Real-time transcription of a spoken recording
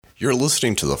You're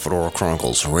listening to the Fedora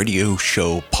Chronicles Radio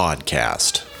Show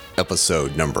Podcast,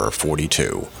 episode number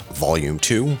 42, volume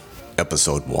 2,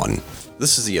 episode 1.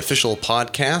 This is the official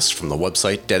podcast from the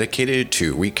website dedicated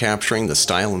to recapturing the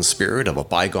style and spirit of a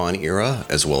bygone era,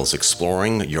 as well as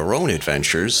exploring your own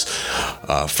adventures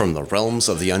from the realms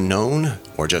of the unknown,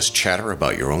 or just chatter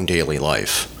about your own daily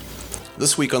life.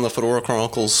 This week on the Fedora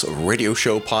Chronicles Radio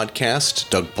Show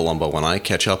Podcast, Doug Palumbo and I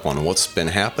catch up on what's been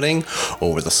happening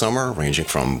over the summer, ranging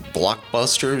from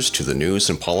blockbusters to the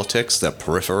news and politics that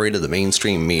perforated the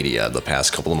mainstream media the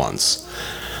past couple of months.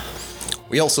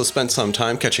 We also spent some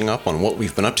time catching up on what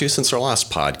we've been up to since our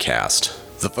last podcast.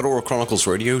 The Fedora Chronicles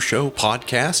Radio Show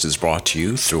Podcast is brought to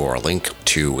you through our link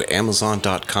to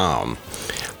Amazon.com.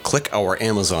 Click our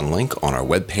Amazon link on our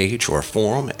webpage or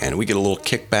forum, and we get a little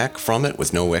kickback from it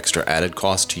with no extra added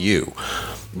cost to you.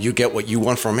 You get what you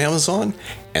want from Amazon,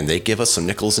 and they give us some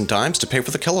nickels and dimes to pay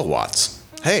for the kilowatts.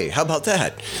 Hey, how about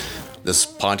that? This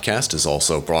podcast is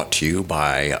also brought to you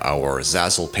by our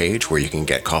Zazzle page, where you can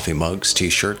get coffee mugs,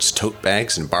 t-shirts, tote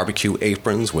bags, and barbecue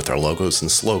aprons with our logos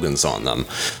and slogans on them.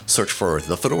 Search for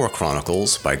The Fedora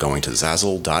Chronicles by going to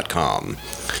Zazzle.com.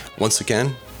 Once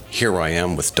again, here I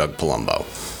am with Doug Palumbo.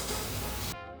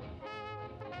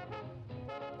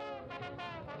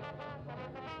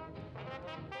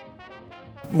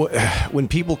 When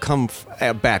people come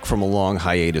back from a long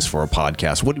hiatus for a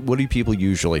podcast, what do people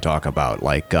usually talk about?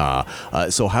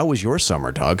 So how was your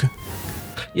summer, Doug?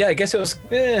 Yeah, I guess it was,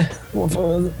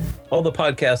 all the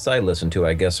podcasts I listen to,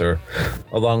 I guess, are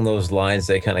along those lines.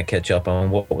 They kind of catch up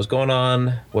on what was going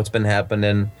on, what's been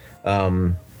happening.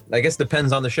 I guess it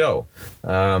depends on the show.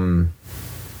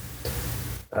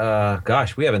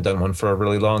 Gosh, we haven't done one for a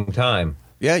really long time.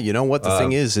 Yeah, you know what the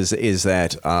thing is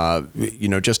that,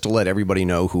 just to let everybody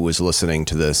know who is listening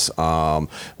to this,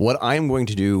 what I'm going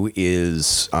to do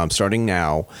is, starting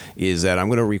now, is that I'm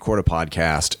going to record a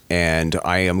podcast, and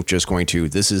I am just going to,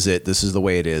 this is it, this is the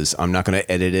way it is. I'm not going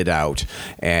to edit it out,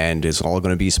 and it's all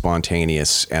going to be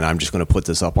spontaneous, and I'm just going to put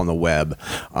this up on the web,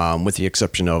 with the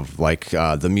exception of,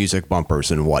 the music bumpers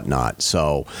and whatnot.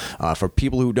 So, for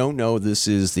people who don't know, this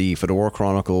is the Fedora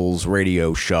Chronicles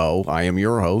radio show. I am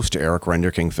your host, Eric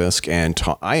Renderking, Fisk, and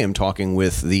I am talking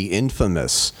with the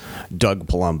infamous Doug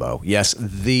Palumbo. Yes,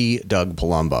 the Doug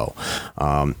Palumbo.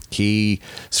 He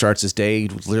starts his day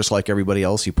just like everybody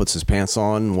else. He puts his pants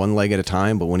on one leg at a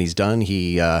time, but when he's done,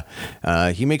 he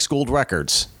makes gold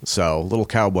records. So, a little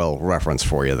cowbell reference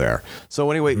for you there.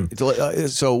 So anyway,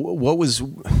 so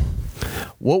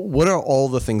what are all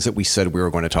the things that we said we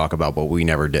were going to talk about, but we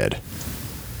never did?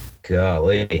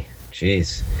 Golly,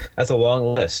 jeez, that's a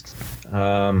long list.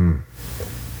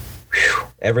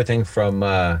 Everything from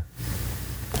what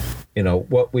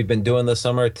we've been doing this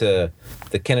summer, to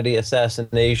the Kennedy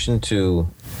assassination, to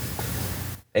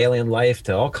alien life,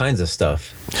 to all kinds of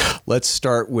stuff. Let's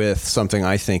start with something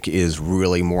I think is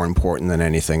really more important than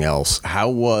anything else. How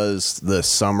was the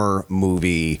summer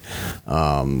movie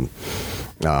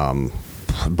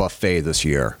buffet this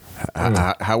year?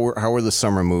 How were the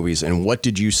summer movies, and what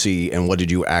did you see, and what did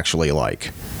you actually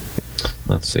like?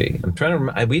 Let's see. I'm trying to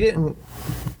remember. We didn't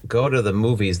go to the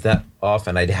movies that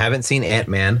often. I haven't seen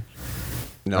Ant-Man,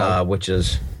 no. Which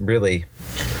is really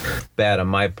bad on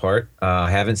my part.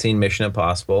 I haven't seen Mission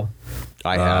Impossible.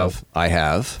 I have.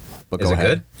 But is go it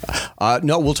ahead. Good?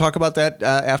 No, we'll talk about that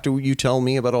after you tell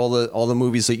me about all the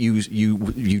movies that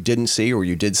you didn't see or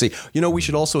you did see. We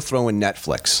should also throw in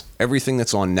Netflix. Everything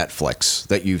that's on Netflix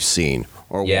that you've seen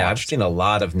or watched. I've seen a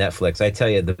lot of Netflix. I tell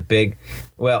you,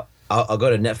 I'll go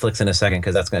to Netflix in a second,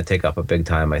 because that's going to take up a big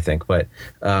time, I think. But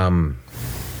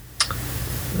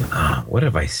what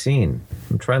have I seen?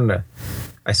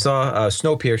 I saw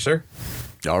Snowpiercer.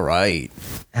 All right.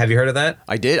 Have you heard of that?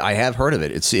 I did. I have heard of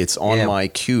it. It's on my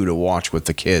queue to watch with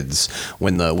the kids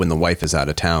when the wife is out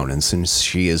of town, and since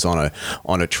she is on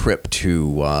a trip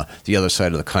to the other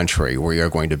side of the country, we are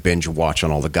going to binge watch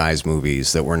on all the guys'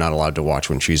 movies that we're not allowed to watch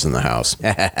when she's in the house.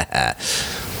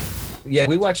 Yeah,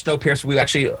 we watched Snowpiercer. We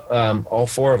actually, all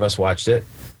four of us watched it.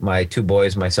 My two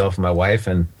boys, myself, and my wife,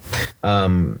 and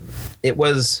it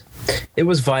was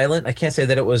violent. I can't say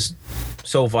that it was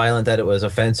so violent that it was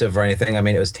offensive or anything. I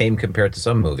mean, it was tame compared to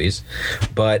some movies,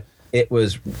 but it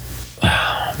was.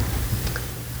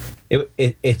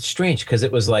 It's strange, because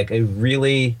it was like a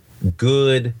really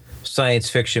good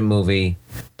science fiction movie,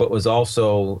 but was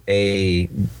also a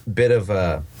bit of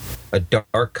a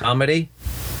dark comedy.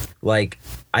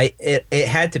 It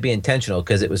had to be intentional,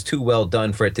 because it was too well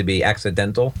done for it to be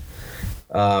accidental.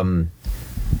 But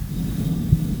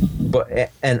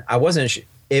I wasn't.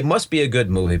 It must be a good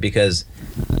movie, because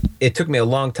it took me a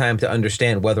long time to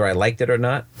understand whether I liked it or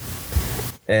not.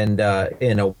 And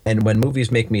and when movies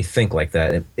make me think like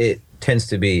that, it tends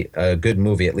to be a good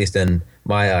movie, at least in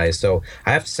my eyes. So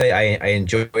I have to say I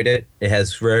enjoyed it. It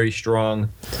has very strong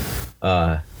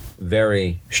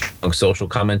social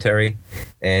commentary,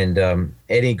 and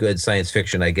any good science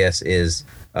fiction, I guess, is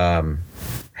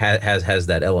has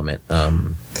that element.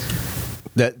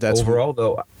 That's overall,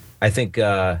 though, I think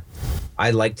I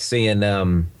liked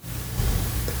seeing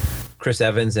Chris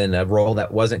Evans in a role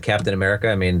that wasn't Captain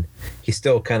America. I mean, he's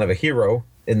still kind of a hero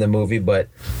in the movie, but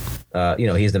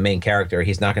he's the main character.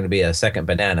 He's not going to be a second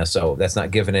banana, so that's not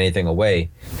giving anything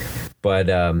away. But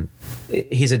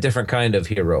he's a different kind of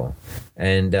hero,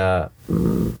 and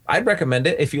I'd recommend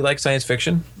it if you like science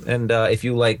fiction, and if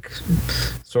you like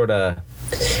sort of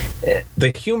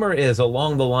the humor is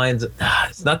along the lines.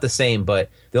 It's not the same, but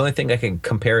the only thing I can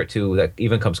compare it to that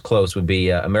even comes close would be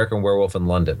American Werewolf in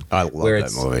London. I love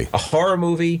that movie. A horror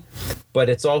movie, but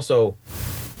it's also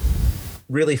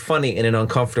really funny in an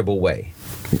uncomfortable way.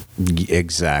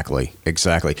 Exactly.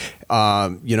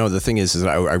 The thing is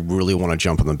I really want to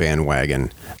jump on the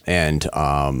bandwagon, and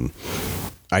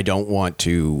I don't want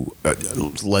to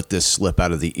let this slip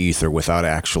out of the ether without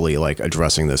actually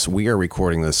addressing this. We are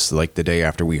recording this the day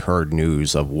after we heard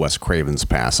news of Wes Craven's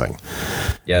passing.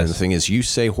 Yes. And the thing is, you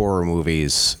say horror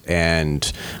movies,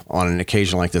 and on an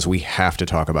occasion like this, we have to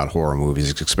talk about horror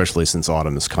movies, especially since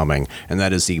autumn is coming, and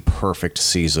that is the perfect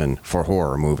season for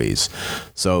horror movies.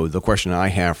 So the question I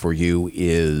have for you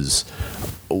is,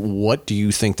 what do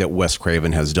you think that Wes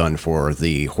Craven has done for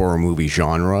the horror movie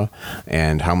genre,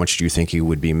 and how much do you think he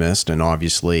would be missed? And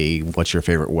obviously, what's your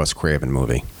favorite Wes Craven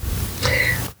movie?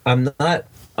 I'm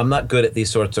not good at these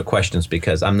sorts of questions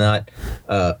because I'm not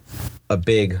a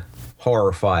big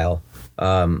horror file.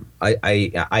 I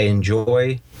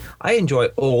enjoy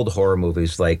old horror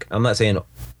movies. Like, I'm not saying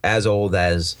as old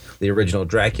as the original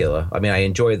Dracula. I mean, I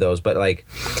enjoy those, but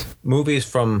movies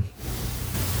from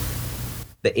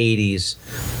the 80s,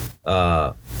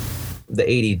 the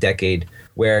 80 decade,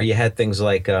 where you had things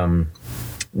like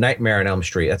Nightmare on Elm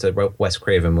Street. That's a Wes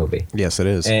Craven movie. Yes, it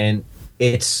is. And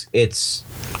it's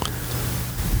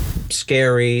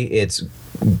scary, it's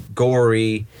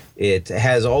gory, it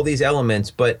has all these elements,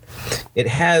 but it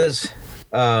has,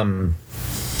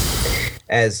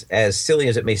 as silly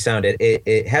as it may sound,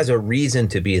 it has a reason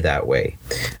to be that way.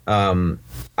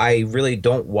 I really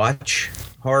don't watch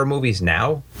horror movies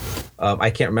now.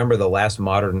 I can't remember the last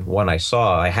modern one I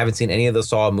saw. I haven't seen any of the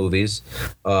Saw movies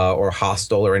or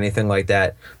Hostel or anything like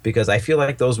that, because I feel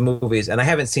like those movies, and I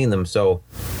haven't seen them, so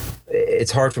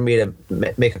it's hard for me to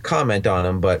make a comment on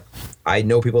them, but I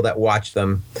know people that watch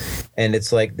them, and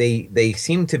it's like they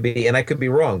seem to be, and I could be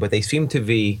wrong, but they seem to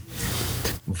be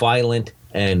violent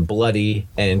and bloody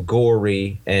and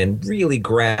gory and really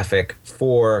graphic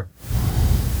for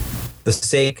the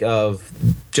sake of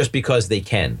just because they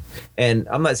can. And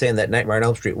I'm not saying that Nightmare on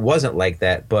Elm Street wasn't like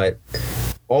that, but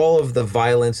all of the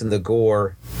violence and the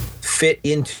gore fit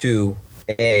into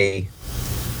a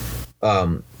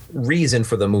reason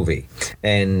for the movie.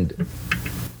 And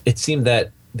it seemed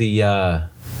that I'm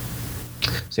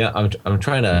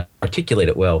trying to articulate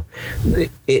it well.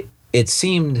 It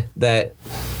seemed that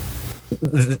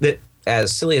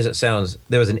as silly as it sounds,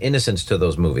 there was an innocence to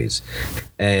those movies,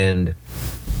 and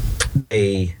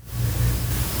you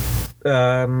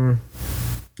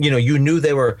knew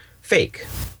they were fake,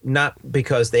 not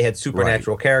because they had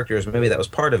supernatural characters. Maybe that was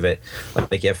part of it.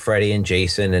 Like you have Freddy and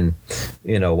Jason and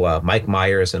Mike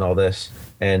Myers and all this,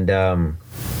 and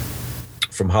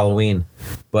from Halloween.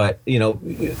 But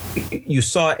you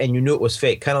saw it and you knew it was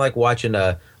fake, kind of like watching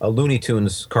a Looney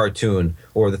Tunes cartoon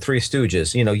or the Three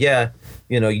Stooges.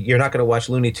 You're not going to watch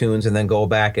Looney Tunes and then go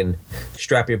back and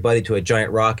strap your buddy to a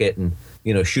giant rocket and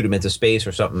shoot him into space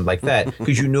or something like that,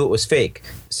 because you knew it was fake.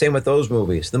 Same with those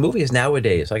movies. The movies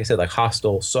nowadays, like I said, like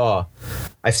Hostel, Saw,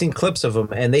 I've seen clips of them,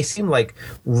 and they seem like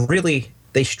really,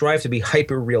 they strive to be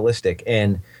hyper realistic,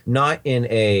 and not in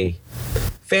a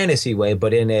fantasy way,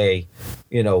 but in a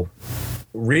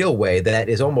real way that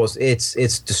is almost,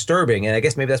 it's disturbing. And I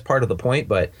guess maybe that's part of the point,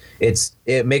 but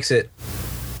it makes it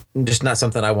just not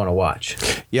something I want to watch.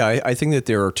 Yeah, I think that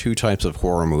there are two types of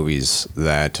horror movies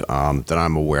that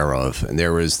I'm aware of, and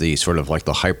there is the sort of like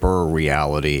the hyper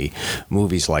reality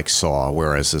movies like Saw,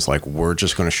 whereas it's like we're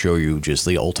just going to show you just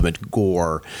the ultimate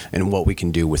gore and what we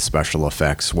can do with special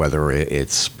effects, whether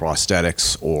it's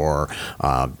prosthetics or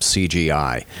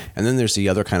CGI. And then there's the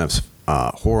other kind of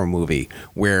horror movie,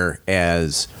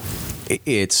 whereas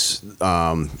it's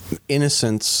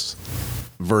innocence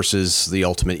versus the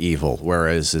ultimate evil.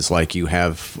 Whereas it's like you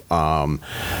have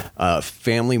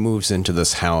family moves into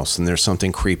this house and there's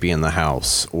something creepy in the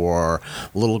house, or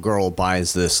little girl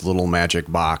buys this little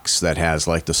magic box that has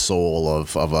like the soul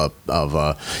of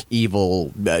a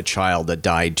evil child that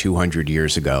died 200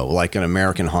 years ago, like an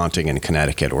American Haunting in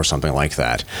Connecticut or something like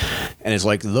that. And it's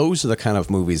like those are the kind of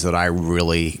movies that I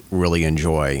really, really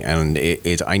enjoy. And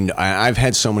I've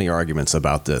had so many arguments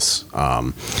about this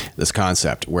this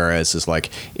concept. Whereas it's like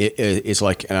it's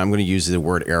like, and I'm going to use the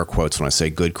word air quotes when I say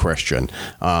good Christian.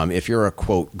 If you're a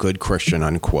quote good Christian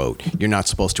unquote, you're not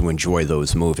supposed to enjoy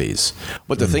those movies.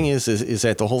 But the thing is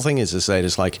that the whole thing is that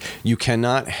it's like you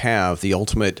cannot have the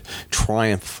ultimate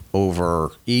triumph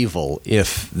over evil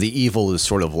if the evil is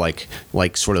sort of like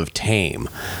sort of tame.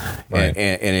 Right.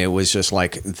 And it was just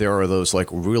like there are those like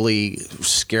really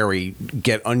scary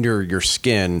get under your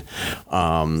skin,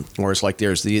 where it's like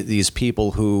there's these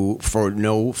people who, for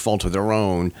no fault of their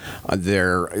own,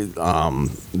 they're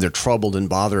troubled and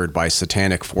bothered by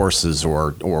satanic forces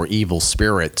or evil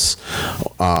spirits.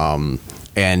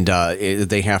 And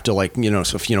they have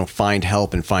to find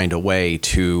help and find a way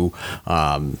to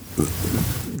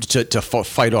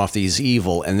fight off these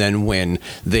evil, and then when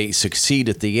they succeed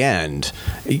at the end,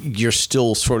 you're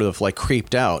still sort of like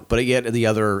creeped out. But yet at the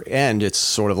other end, it's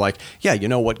sort of like, yeah, you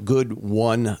know what, good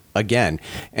won again.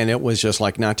 And it was just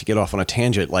like, not to get off on a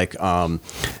tangent, like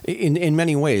in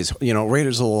many ways,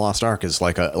 Raiders of the Lost Ark is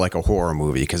like a horror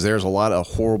movie, because there's a lot of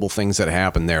horrible things that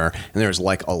happen there, and there's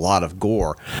like a lot of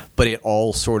gore, but it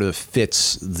all sort of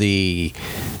fits the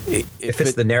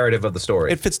narrative of the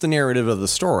story. It fits the narrative of the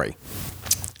story.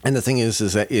 And the thing is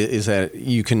that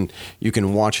you can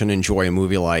watch and enjoy a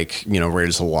movie like,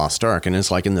 Raiders of the Lost Ark, and it's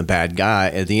like in the bad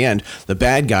guy at the end, the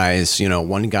bad guys,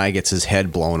 one guy gets his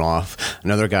head blown off,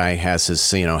 another guy has his,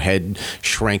 head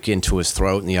shrink into his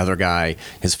throat, and the other guy,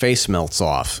 his face melts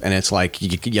off. And it's like,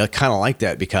 you kind of like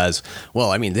that because,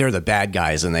 well, I mean, they're the bad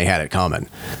guys and they had it coming.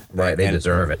 Right. They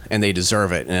deserve it. And they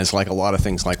deserve it. And it's like a lot of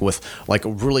things, like with like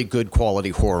really good quality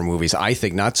horror movies, I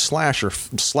think, not slasher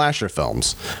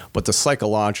films, but the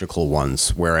psychological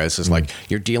ones, whereas it's like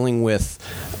you're dealing with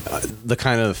the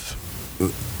kind of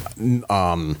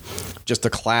just the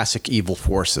classic evil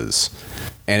forces.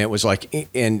 And it was like,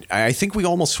 and I think we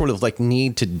almost sort of like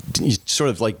need to sort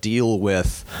of like deal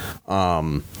with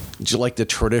like the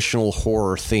traditional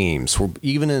horror themes. We're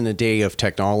even in a day of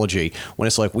technology when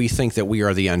it's like we think that we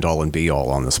are the end all and be all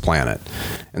on this planet,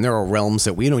 and there are realms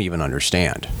that we don't even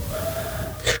understand.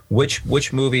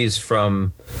 Which movies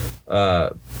from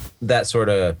that sort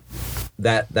of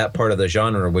that part of the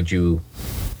genre would you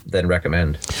then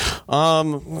recommend?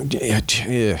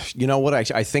 You know what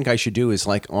I think I should do is,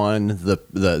 like, on the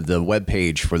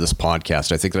webpage for this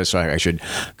podcast, I think that I should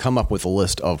come up with a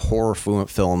list of horror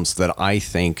films that I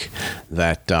think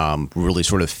that really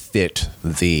sort of fit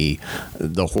the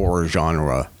horror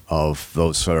genre of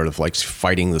those sort of like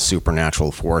fighting the supernatural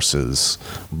forces,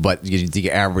 but the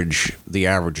average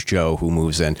Joe who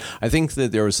moves in. I think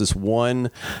that there was this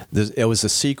one. It was a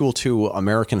sequel to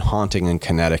American Haunting in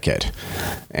Connecticut,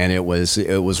 and it was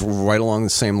right along the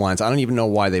same lines. I don't even know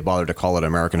why they bothered to call it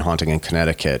American Haunting in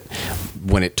Connecticut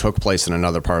when it took place in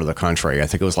another part of the country. I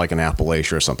think it was like in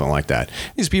Appalachia or something like that.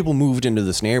 These people moved into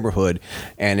this neighborhood,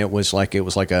 and there was a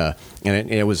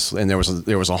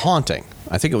haunting.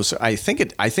 I think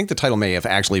the title may have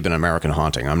actually been American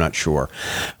Haunting. I'm not sure,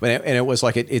 but it was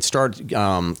like it starred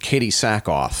Katie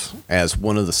Sackhoff as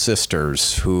one of the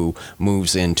sisters who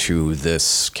moves into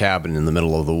this cabin in the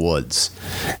middle of the woods,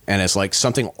 and it's like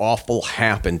something awful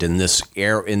happened in this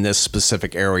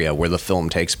specific area where the film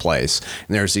takes place,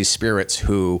 and there's these spirits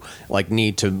who like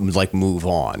need to like move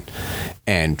on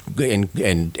and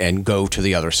go to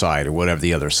the other side or whatever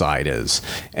the other side is,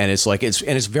 and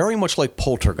it's very much like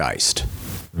Poltergeist.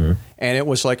 Mm-hmm. And it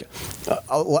was like,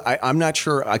 I'm not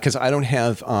sure because I don't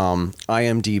have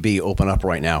IMDb open up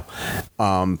right now,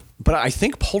 but I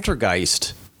think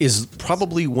Poltergeist is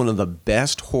probably one of the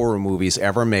best horror movies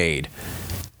ever made,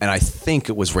 and I think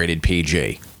it was rated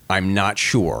PG. I'm not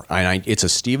sure. It's a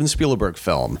Steven Spielberg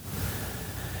film,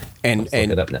 and look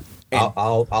it up now.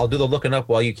 I'll do the looking up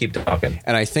while you keep talking.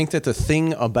 And I think that the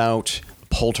thing about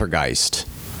Poltergeist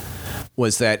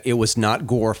was that it was not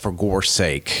gore for gore's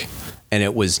sake. And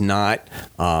it was not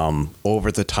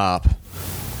over the top,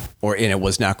 and it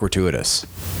was not gratuitous.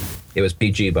 It was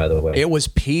PG, by the way. It was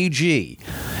PG.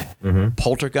 Mm-hmm.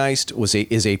 Poltergeist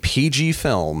is a PG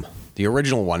film, the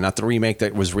original one, not the remake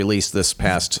that was released this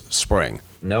past spring.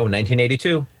 No,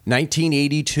 1982.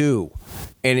 1982.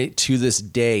 And to this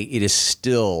day, it is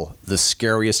still the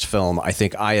scariest film I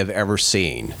think I have ever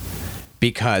seen.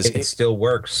 because it still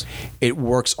works. It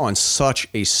works on such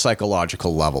a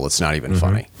psychological level. It's not even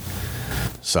funny.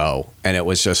 So, and it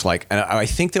was just like, and I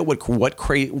think that what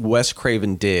Wes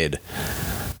Craven did,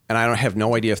 and I don't have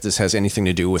no idea if this has anything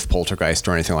to do with Poltergeist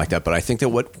or anything like that, but I think that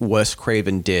what Wes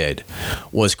Craven did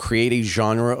was create a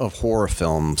genre of horror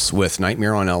films with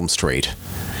Nightmare on Elm Street,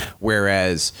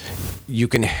 whereas you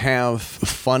can have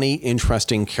funny,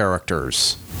 interesting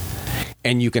characters,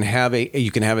 and you can have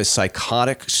a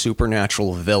psychotic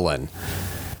supernatural villain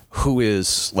who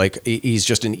is like, he's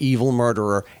just an evil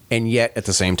murderer, and yet at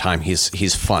the same time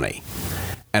he's funny.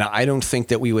 And I don't think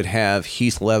that we would have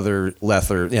Heath Ledger's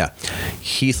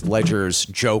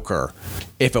Joker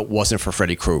if it wasn't for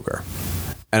Freddy Krueger.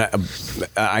 And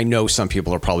I know some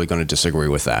people are probably going to disagree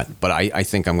with that, but I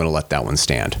think I'm going to let that one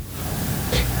stand.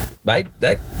 I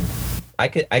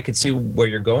could see where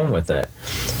you're going with that.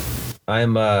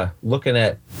 I'm looking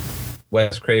at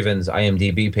Wes Craven's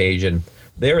IMDb page, and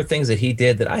there are things that he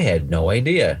did that I had no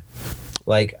idea.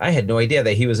 Like, I had no idea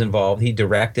that he was involved. He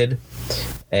directed,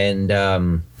 and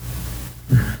let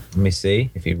me see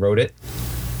if he wrote it.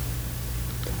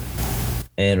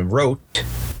 And wrote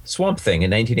Swamp Thing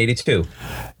in 1982.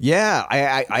 Yeah,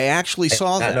 I actually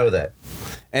saw that. I know that.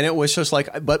 And it was just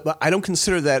like, but I don't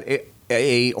consider that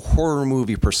a horror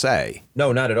movie per se.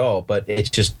 No, not at all. But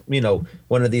it's just,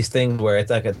 one of these things where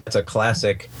it's like it's a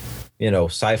classic,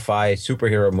 sci-fi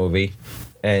superhero movie.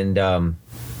 And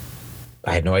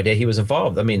I had no idea he was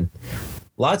involved. I mean,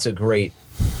 lots of great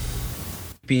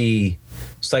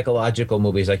psychological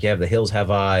movies, like you have The Hills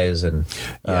Have Eyes and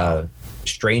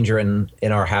Stranger in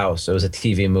Our House. It was a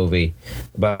TV movie.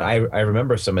 But I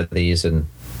remember some of these, and,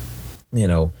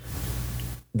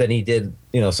 then he did,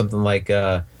 something like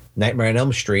Nightmare on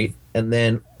Elm Street, and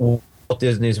then Walt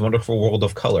Disney's Wonderful World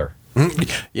of Color.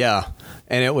 Yeah,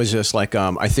 and it was just like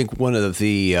I think one of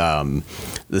the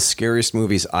scariest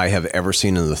movies I have ever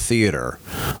seen in the theater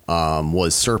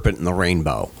was Serpent in the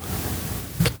Rainbow.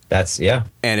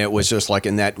 And it was just like,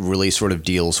 and that really sort of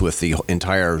deals with the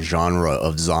entire genre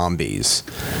of zombies,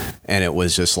 and it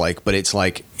was just like, but it's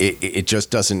like it just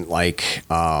doesn't like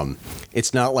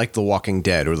it's not like The Walking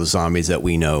Dead or the zombies that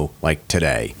we know like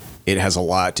today. It has a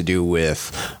lot to do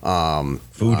with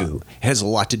voodoo. It has a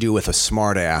lot to do with a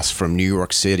smartass from New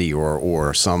York City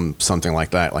or something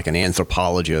like that, like an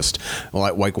anthropologist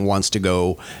like wants to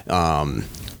go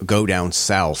down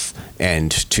south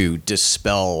and to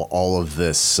dispel all of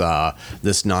this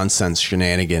nonsense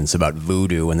shenanigans about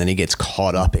voodoo, and then he gets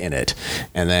caught up in it,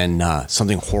 and then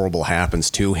something horrible happens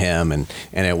to him, and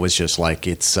it was just like,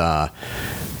 it's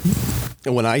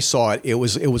when I saw it, it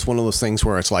was one of those things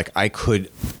where it's like I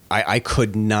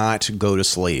could not go to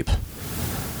sleep,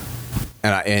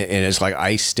 and it's like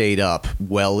I stayed up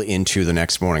well into the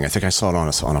next morning. I think I saw it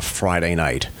on a Friday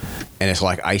night, and it's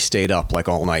like I stayed up like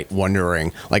all night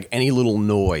wondering, like, any little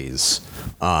noise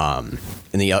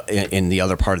in the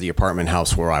other part of the apartment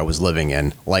house where I was living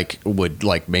in, like, would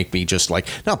like make me just like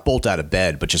not bolt out of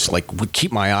bed, but just like would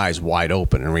keep my eyes wide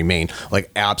open and remain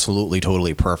like absolutely,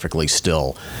 totally, perfectly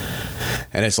still.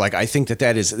 And it's like, I think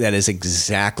that is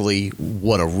exactly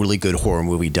what a really good horror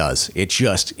movie does. It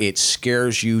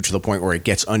scares you to the point where it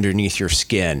gets underneath your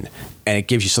skin, and it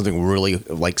gives you something really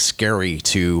like scary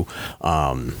to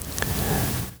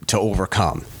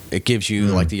overcome. It gives you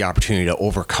like the opportunity to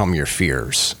overcome your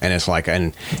fears. And it's like,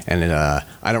 and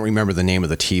I don't remember the name of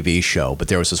the TV show, but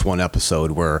there was this one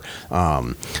episode where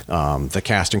the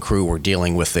cast and crew were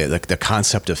dealing with the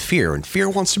concept of fear, and fear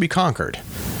wants to be conquered.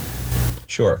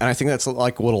 Sure. And I think that's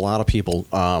like what a lot of people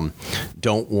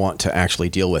don't want to actually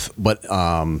deal with. But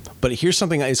here's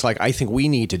something that it's like I think we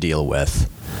need to deal with,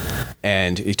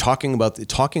 and talking about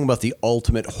the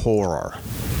ultimate horror.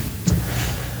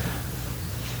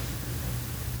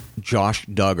 Josh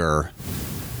Duggar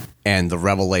and the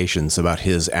revelations about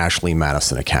his Ashley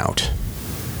Madison account.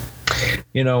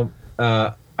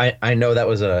 I know that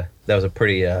was a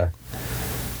pretty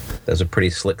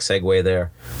slick segue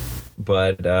there,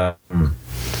 but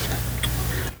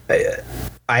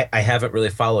I haven't really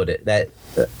followed it. That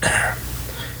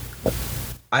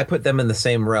I put them in the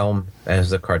same realm as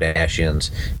the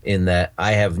Kardashians in that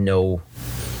I have no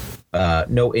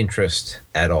interest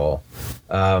at all.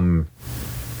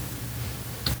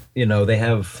 They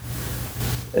have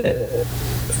the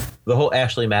whole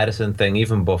Ashley Madison thing,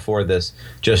 even before this,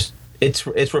 just it's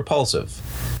repulsive,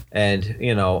 and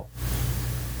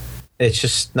it's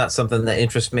just not something that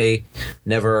interests me.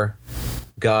 Never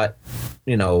got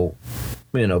people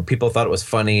thought it was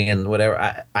funny and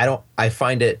whatever. I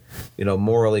find it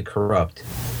morally corrupt,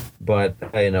 but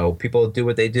people do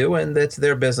what they do, and it's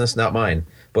their business, not mine.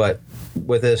 But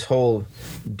with this whole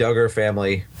Duggar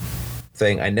family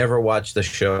thing. I never watched the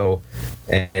show,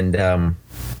 and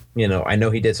I know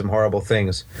he did some horrible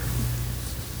things,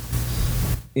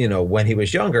 when he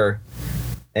was younger,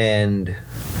 and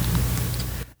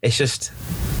it's just,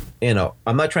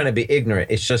 I'm not trying to be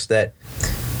ignorant. It's just that,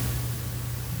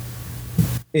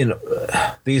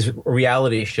 these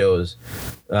reality shows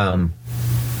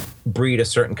breed a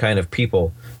certain kind of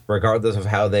people, regardless of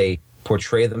how they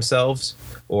portray themselves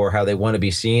or how they want to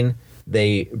be seen.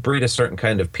 They breed a certain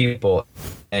kind of people,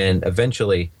 and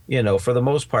eventually, for the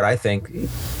most part, I think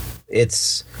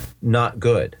it's not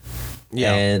good.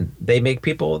 Yeah. And they make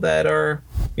people that are,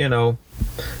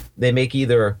 they make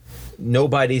either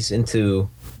nobodies into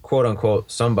quote unquote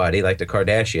somebody, like the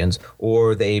Kardashians,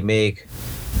 or they make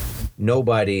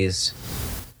nobodies,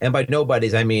 and by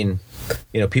nobodies I mean,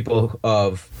 people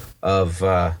of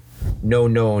no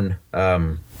known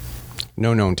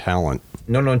talent.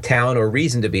 No known talent or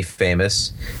reason to be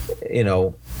famous.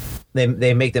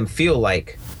 They make them feel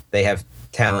like they have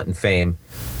talent and fame.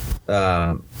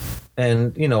 And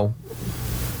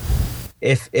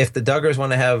if the Duggars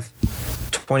want to have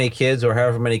 20 kids or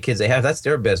however many kids they have, that's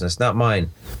their business, not mine.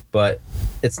 But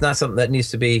it's not something that needs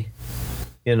to be,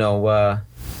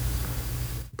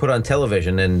 put on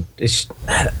television, and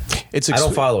I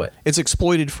don't follow it. It's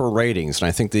exploited for ratings, and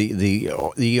I think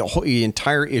the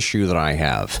entire issue that I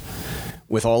have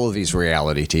with all of these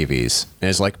reality TVs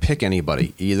is like, pick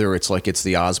anybody. Either it's like it's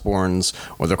the Osbournes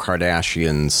or the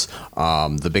Kardashians,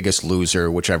 The Biggest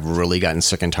Loser, which I've really gotten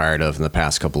sick and tired of in the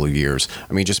past couple of years.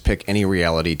 I mean, just pick any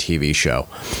reality TV show.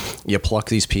 You pluck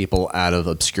these people out of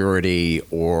obscurity,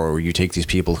 or you take these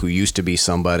people who used to be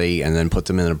somebody and then put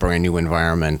them in a brand new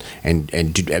environment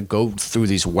and go through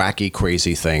these wacky,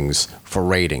 crazy things for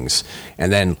ratings.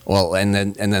 And then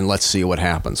let's see what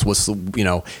happens. And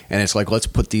it's like, let's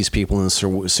put these people in this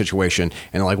situation,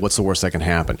 and like, what's the worst that can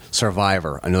happen?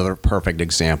 Survivor, another perfect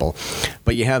example.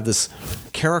 But you have this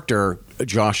character,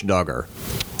 Josh Duggar,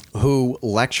 who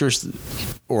lectured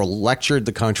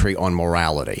the country on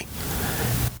morality,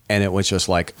 and it was just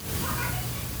like,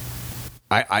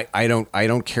 I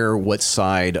don't care what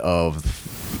side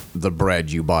of the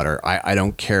bread you butter. I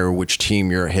don't care which team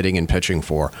you're hitting and pitching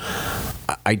for.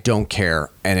 I don't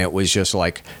care. And it was just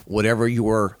like, whatever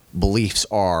your beliefs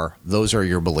are, those are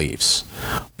your beliefs.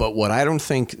 But what I don't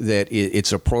think that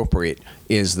it's appropriate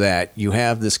is that you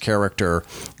have this character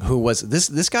who was,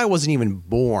 this guy wasn't even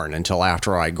born until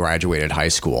after I graduated high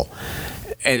school.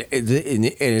 And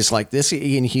it's like this,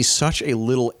 and he's such a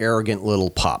little arrogant little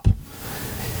pup.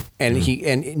 And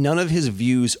and none of his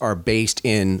views are based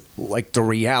in like the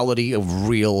reality of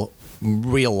real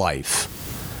life.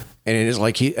 And it is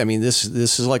like this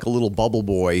is like a little bubble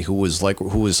boy who was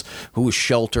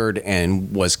sheltered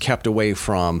and was kept away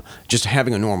from just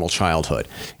having a normal childhood.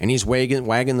 And he's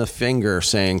wagging the finger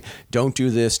saying, "Don't do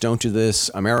this, don't do this.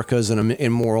 America's an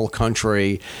immoral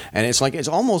country." And it's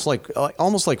almost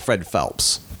like Fred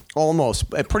Phelps. Almost,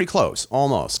 pretty close,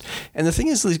 almost. And the thing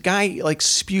is, this guy like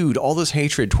spewed all this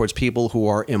hatred towards people who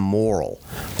are immoral.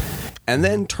 And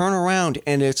then turn around,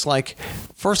 and it's like,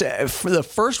 the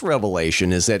first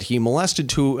revelation is that he molested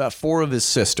 4 of his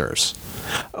sisters.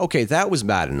 Okay, that was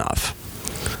bad enough.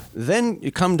 Then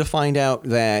you come to find out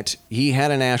that he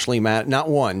had not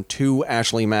one, 2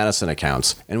 Ashley Madison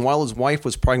accounts. And while his wife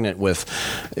was pregnant with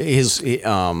his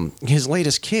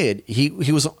latest kid, he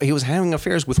was having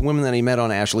affairs with women that he met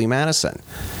on Ashley Madison.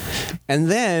 And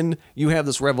then you have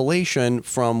this revelation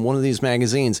from one of these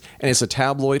magazines, and it's a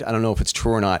tabloid. I don't know if it's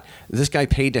true or not. This guy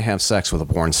paid to have sex with a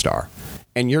porn star.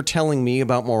 And you're telling me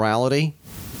about morality?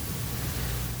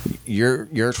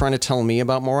 You're trying to tell me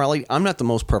about morality? I'm not the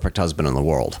most perfect husband in the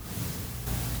world.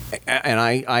 And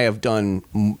I have done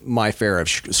my fair of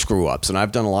screw-ups, and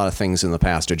I've done a lot of things in the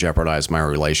past to jeopardize my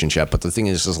relationship. But the thing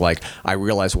is like, I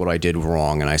realized what I did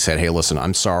wrong, and I said, hey, listen,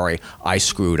 I'm sorry. I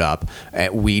screwed up.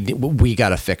 We got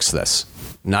to fix this.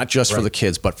 Not just for the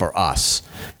kids, but for us.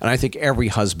 And I think every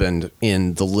husband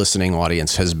in the listening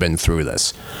audience has been through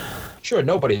this. Sure,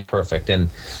 nobody's perfect, and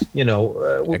we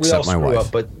all screw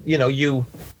up. But you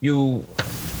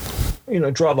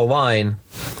draw the line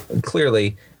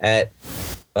clearly at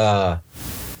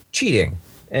cheating,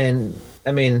 and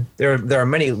I mean there are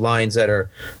many lines that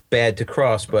are bad to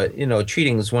cross, but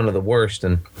cheating is one of the worst,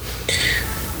 and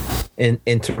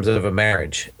in terms of a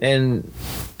marriage. And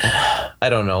I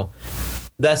don't know.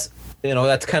 That's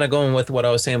kind of going with what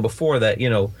I was saying before, that,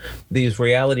 these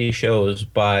reality shows,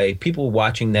 by people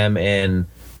watching them and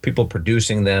people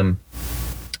producing them,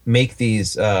 make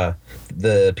these,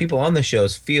 the people on the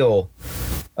shows feel,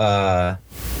 I'm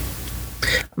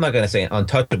not going to say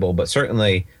untouchable, but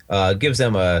certainly gives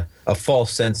them a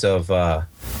false sense of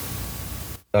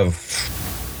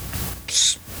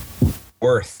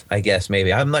worth, I guess.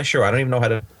 Maybe I'm not sure. I don't even know how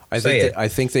to say it. I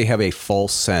think they have a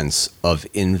false sense of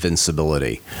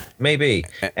invincibility. Maybe,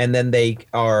 and then they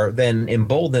are then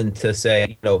emboldened to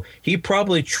say, he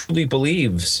probably truly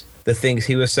believes the things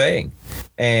he was saying,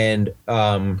 and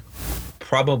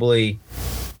probably.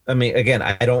 I mean, again,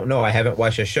 I don't know. I haven't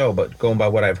watched a show, but going by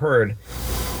what I've heard,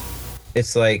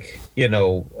 it's like,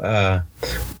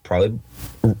 probably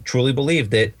truly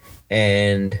believed it.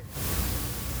 And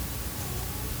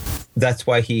that's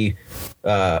why he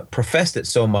professed it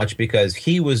so much, because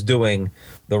he was doing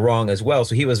the wrong as well.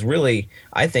 So he was really,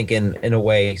 I think, in a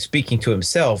way, speaking to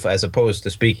himself as opposed to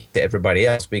speaking to everybody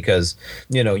else, because,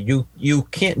 you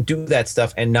can't do that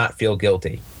stuff and not feel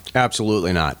guilty.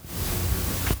 Absolutely not.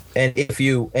 And if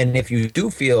you do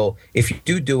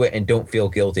it and don't feel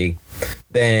guilty,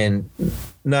 then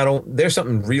there's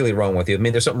something really wrong with you. I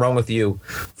mean, there's something wrong with you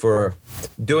for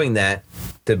doing that,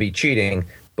 to be cheating.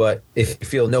 But if you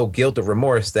feel no guilt or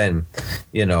remorse, then,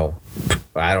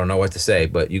 I don't know what to say,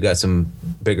 but you got some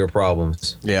bigger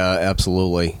problems. Yeah,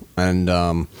 absolutely. And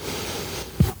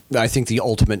I think the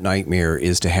ultimate nightmare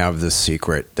is to have this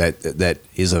secret that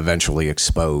is eventually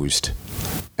exposed.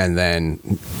 And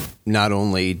then not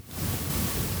only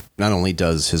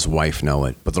does his wife know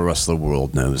it, but the rest of the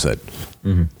world knows it.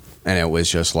 Mm-hmm. And it was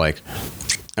just like,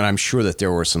 and I'm sure that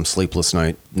there were some sleepless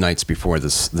nights before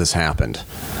this happened.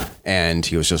 And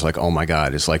he was just like, oh my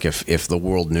God, it's like if the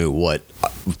world knew what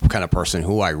kind of person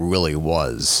who I really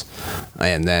was.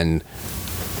 And then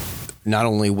not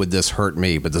only would this hurt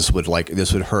me, but this would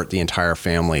hurt the entire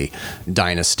family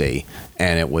dynasty.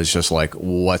 And it was just like,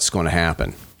 what's going to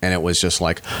happen? And it was just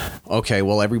like, okay,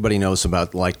 well, everybody knows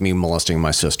about me molesting my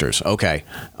sisters. Okay.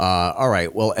 All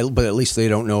right. Well, but at least they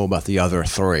don't know about the other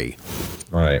three.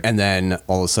 Right. And then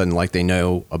all of a sudden, they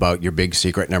know about your big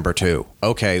secret number 2.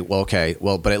 Okay. Well,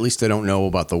 but at least they don't know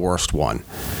about the worst one.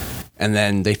 And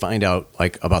then they find out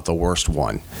about the worst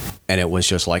one. And it was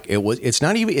just like, it's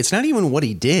not even what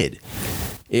he did.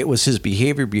 It was his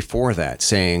behavior before that,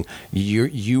 saying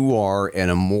you are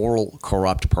an immoral,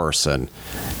 corrupt person,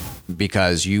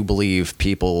 because you believe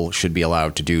people should be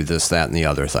allowed to do this, that, and the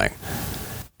other thing.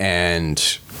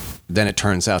 And then it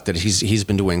turns out that he's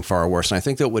been doing far worse. And I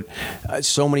think that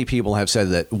so many people have said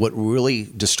that what really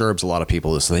disturbs a lot of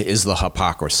people is the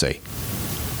hypocrisy.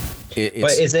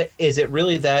 But is it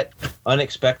really that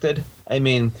unexpected? I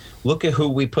mean, look at who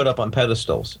we put up on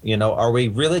pedestals. Are we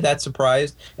really that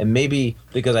surprised? And maybe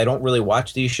because I don't really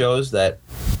watch these shows that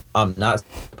I'm not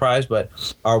surprised, but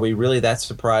are we really that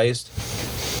surprised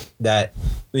that,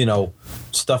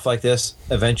 stuff like this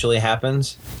eventually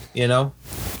happens,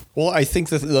 Well, I think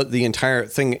that the entire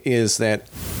thing is that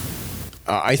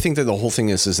I think that the whole thing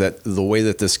is that the way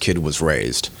that this kid was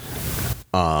raised,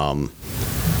 and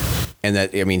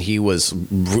that, I mean, he was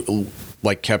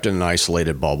kept in an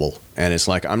isolated bubble. And it's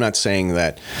like, I'm not saying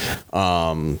that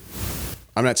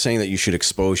you should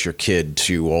expose your kid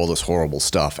to all this horrible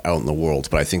stuff out in the world,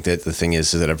 but I think that the thing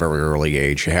is that at a very early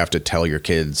age, you have to tell your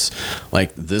kids,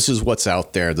 this is what's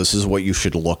out there. This is what you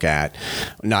should look at,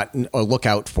 look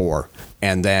out for.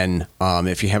 And then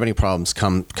if you have any problems,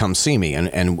 come see me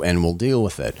and we'll deal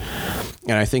with it.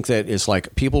 And I think that it's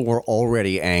people were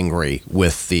already angry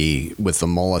with the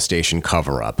molestation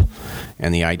cover up,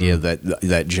 and the idea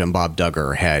that Jim Bob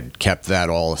Duggar had kept that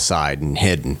all aside and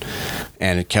hidden,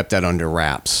 and kept that under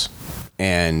wraps.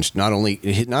 And not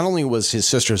only was his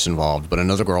sisters involved, but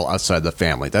another girl outside the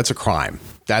family. That's a crime.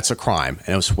 And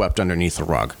it was swept underneath the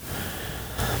rug.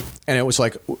 And it was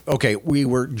like, okay, we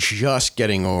were just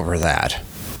getting over that.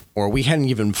 Or we hadn't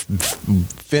even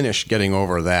finished getting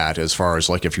over that, as far as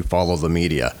if you follow the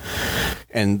media.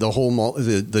 And the whole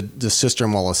the sister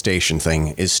molestation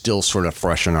thing is still sort of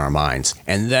fresh in our minds.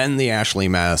 And then the Ashley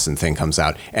Madison thing comes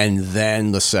out, and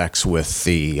then the sex with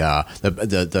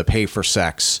the pay for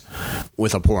sex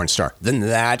with a porn star. Then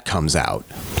that comes out.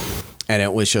 And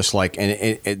it was just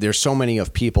there's so many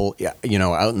of people, out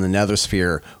in the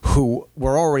nethersphere who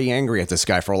were already angry at this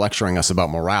guy for lecturing us about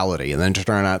morality. And then to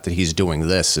turn out that he's doing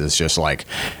this is just I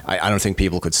don't think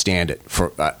people could stand it.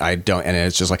 I don't. And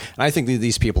it's just and I think that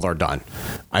these people are done.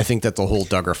 I think that the whole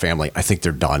Duggar family, I think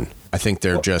they're done. I think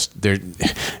they're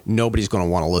nobody's going to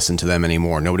want to listen to them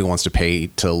anymore. Nobody wants to pay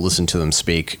to listen to them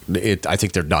speak. I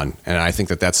think they're done. And I think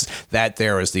that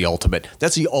there is the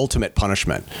ultimate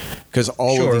punishment, because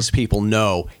all of these people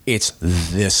know it's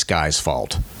this guy's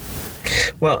fault.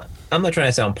 Well, I'm not trying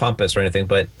to sound pompous or anything,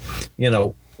 but,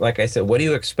 like I said, what do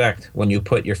you expect when you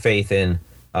put your faith in,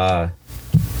 to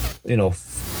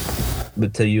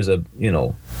use a,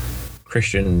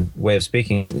 Christian way of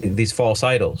speaking, these false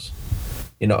idols?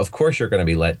 of course you're going to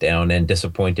be let down and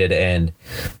disappointed. And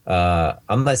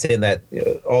I'm not saying that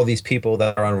all these people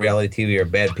that are on reality TV are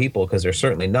bad people, because they're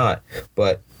certainly not.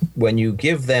 But when you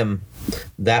give them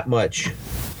that much,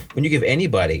 when you give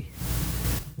anybody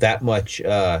that much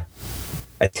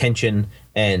attention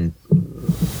and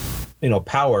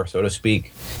power, so to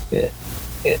speak,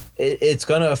 it's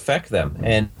going to affect them.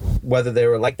 And whether they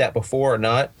were like that before or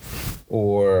not,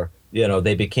 or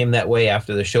they became that way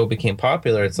after the show became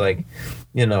popular, it's like,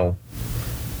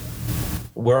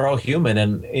 we're all human.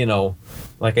 And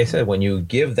like I said, when you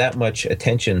give that much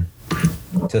attention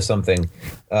to something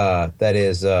that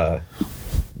is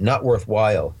not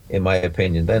worthwhile, in my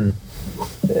opinion, then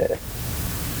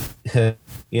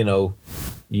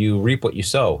you reap what you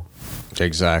sow.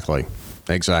 Exactly.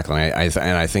 I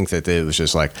think that it was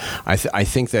just like I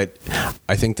think that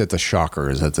the shocker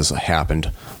is that this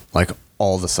happened like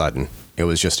all of a sudden. It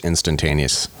was just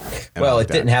instantaneous. Well, it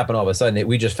didn't happen all of a sudden.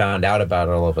 We just found out about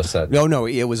it all of a sudden. No,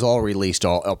 it was all released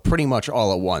pretty much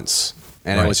all at once.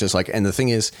 And It was just like, and the thing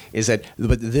is that,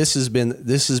 but this has been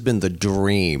the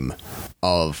dream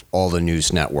of all the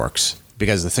news networks,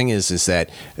 because the thing is that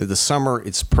the summer,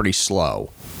 it's pretty slow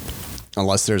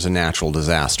unless there's a natural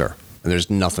disaster. And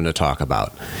there's nothing to talk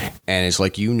about. And it's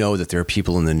like, that there are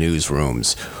people in the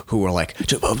newsrooms who are like,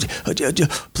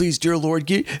 please, dear Lord,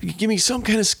 give me some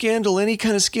kind of scandal, any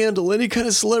kind of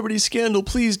celebrity scandal.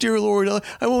 Please, dear Lord,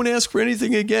 I won't ask for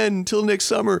anything again until next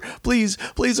summer. Please,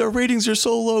 our ratings are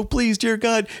so low. Please, dear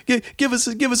God, give us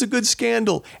a good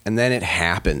scandal. And then it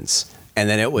happens. And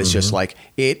then it was just like,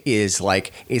 it's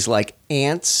like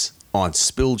ants on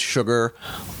spilled sugar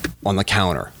on the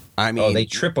counter. I mean, they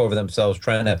trip over themselves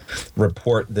trying to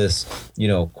report this,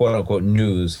 quote unquote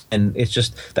news. And it's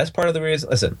just, that's part of the reason.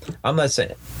 Listen, I'm not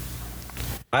saying,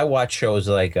 I watch shows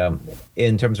like,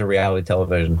 in terms of reality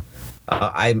television,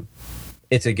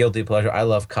 it's a guilty pleasure. I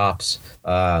love Cops,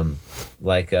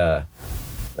 like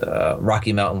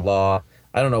Rocky Mountain Law.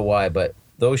 I don't know why, but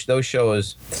those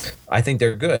shows, I think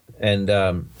they're good,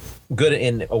 and good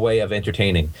in a way of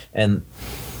entertaining. And,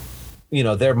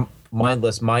 they're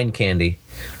mindless mind candy.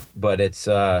 But it's,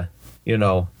 it's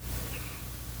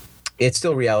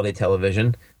still reality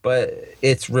television, but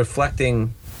it's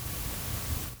reflecting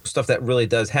stuff that really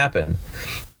does happen.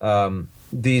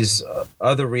 These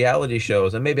other reality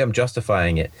shows, and maybe I'm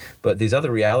justifying it, but these other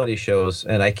reality shows,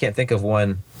 and I can't think of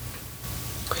one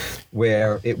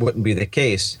where it wouldn't be the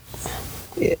case.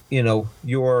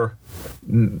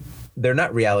 They're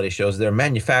not reality shows; they're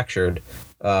manufactured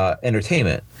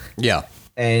entertainment. Yeah,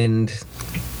 and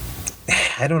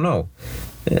I don't know.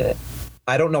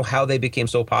 I don't know how they became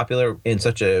so popular in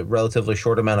such a relatively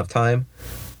short amount of time.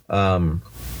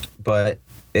 But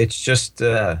it's just,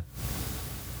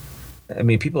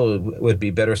 people would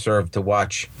be better served to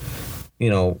watch,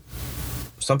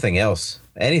 something else,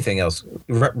 anything else.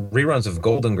 Reruns of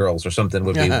Golden Girls or something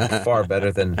would be far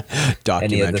better than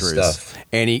any of this stuff.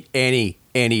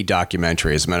 Any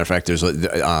documentary. As a matter of fact, there's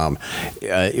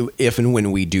if and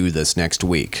when we do this next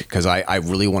week, because I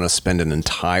really want to spend an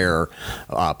entire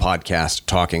podcast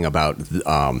talking about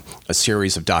a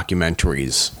series of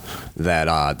documentaries that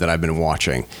I've been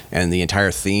watching, and the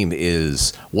entire theme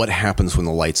is what happens when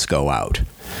the lights go out.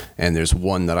 And there's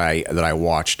one that I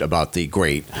watched about the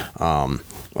great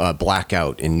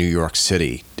blackout in New York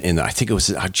City. I think it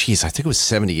was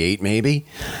 78 maybe.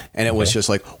 And it was just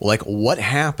like what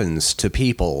happens to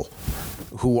people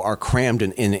who are crammed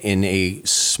in a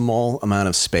small amount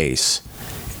of space,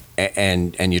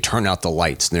 and you turn out the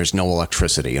lights and there's no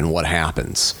electricity, and what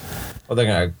happens? Well, they're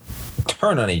going to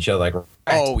turn on each other like rats.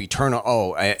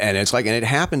 And it's like, and it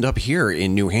happened up here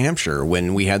in New Hampshire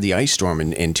when we had the ice storm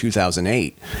in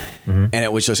 2008. Mm-hmm. And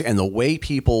it was just, and the way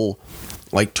people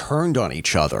like turned on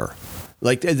each other.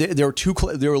 Like there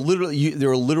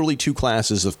were literally two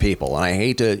classes of people, and I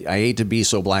hate to be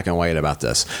so black and white about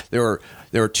this. There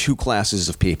are two classes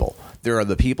of people. There are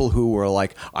the people who were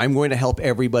like, I'm going to help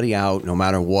everybody out no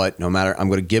matter what, I'm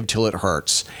going to give till it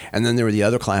hurts. And then there were the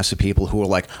other class of people who were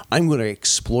like, I'm going to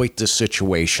exploit the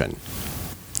situation.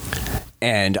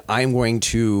 And I'm going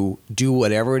to do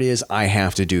whatever it is I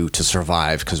have to do to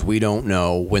survive, because we don't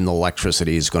know when the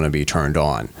electricity is going to be turned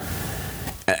on.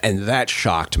 And that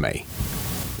shocked me.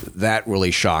 That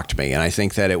really shocked me. And I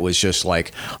think that it was just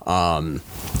like,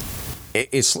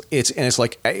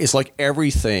 it's like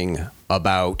everything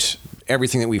about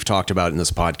everything that we've talked about in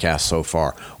this podcast so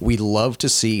far. We love to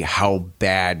see how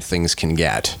bad things can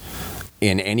get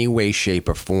in any way, shape,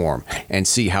 or form, and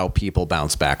see how people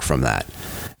bounce back from that.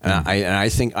 And I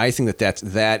think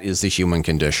that is the human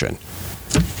condition.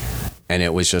 And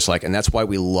it was just like, and that's why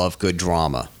we love good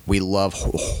drama. We love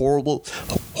horrible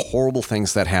horrible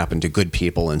things that happen to good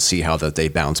people and see how that they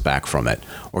bounce back from it,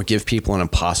 or give people an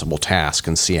impossible task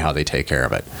and see how they take care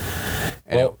of it.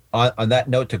 Well, on that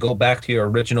note, to go back to your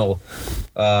original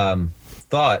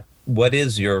thought, what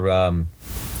is your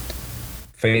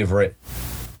favorite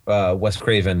Wes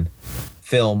Craven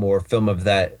film or film of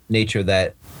that nature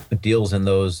that deals in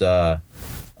those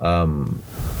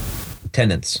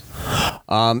tenets?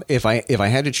 If I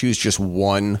had to choose just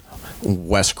one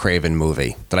Wes Craven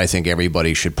movie that I think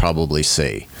everybody should probably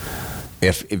see,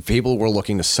 if people were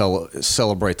looking to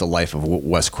celebrate the life of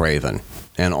Wes Craven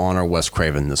and honor Wes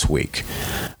Craven this week,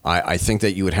 I think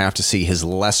that you would have to see his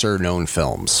lesser known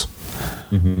films.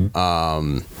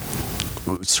 Mm-hmm.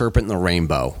 Serpent and the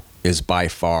Rainbow is by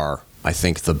far, I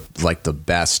think, the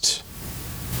best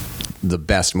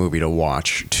movie to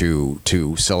watch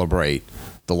to celebrate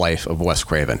the life of Wes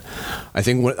Craven. I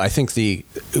think the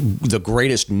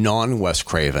greatest non-Wes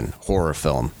Craven horror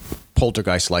film,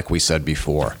 Poltergeist, like we said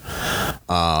before.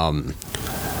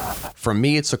 For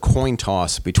me, it's a coin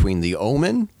toss between The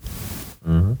Omen,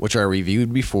 mm-hmm. which I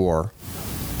reviewed before,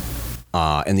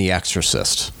 and The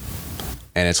Exorcist.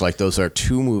 And it's like those are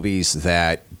two movies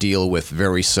that deal with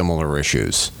very similar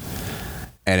issues.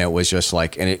 And it was just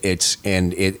like,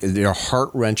 they're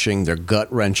heart-wrenching, they're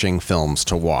gut-wrenching films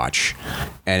to watch.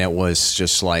 And it was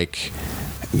just like,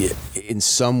 in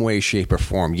some way, shape, or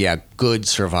form, yeah, good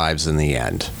survives in the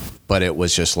end. But it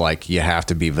was just like, you have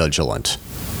to be vigilant.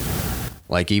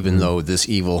 Like, even though this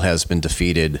evil has been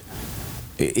defeated,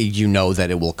 you know that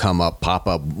it will pop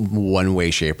up one way,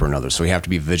 shape, or another. So we have to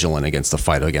be vigilant against the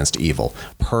fight against evil.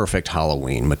 Perfect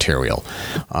Halloween material.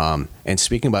 And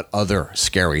speaking about other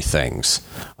scary things,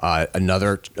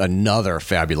 another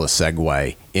fabulous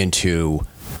segue into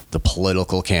the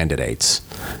political candidates.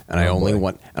 And I only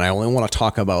want to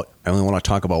talk about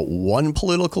one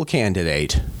political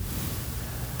candidate.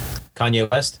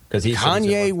 Kanye West, because he's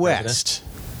Kanye West.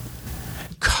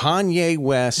 Kanye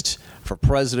West for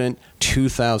president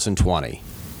 2020.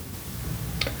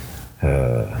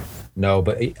 No,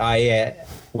 but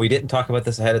we didn't talk about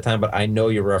this ahead of time, but I know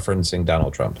you're referencing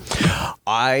Donald Trump.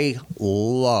 I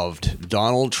loved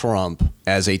Donald Trump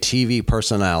as a TV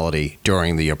personality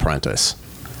during The Apprentice.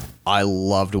 I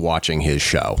loved watching his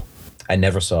show. I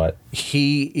never saw it.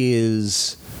 He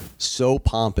is so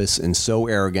pompous and so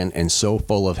arrogant and so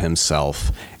full of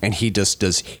himself, and he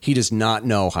does not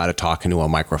know how to talk into a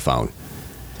microphone.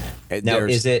 Now,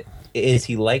 is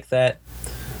he like that?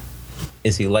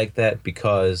 Is he like that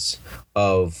because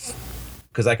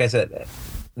like I said,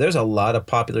 there's a lot of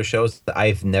popular shows that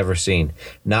I've never seen,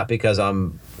 not because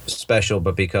I'm special,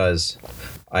 but because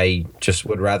I just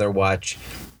would rather watch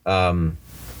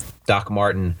Doc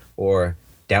Martin or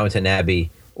Downton Abbey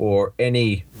or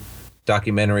any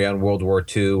documentary on World War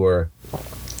II or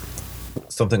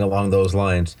something along those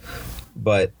lines.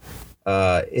 But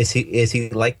is he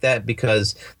like that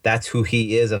because that's who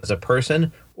he is as a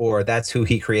person, or that's who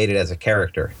he created as a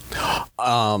character?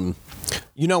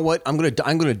 You know what? I'm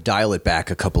gonna dial it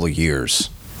back a couple of years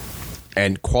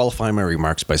and qualify my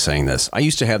remarks by saying this. I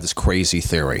used to have this crazy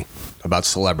theory about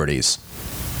celebrities.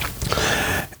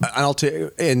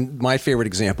 And my favorite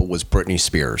example was Britney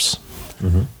Spears.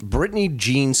 Mm-hmm. Britney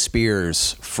Jean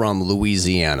Spears from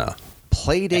Louisiana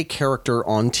played a character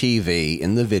on TV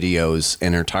in the videos,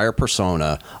 an entire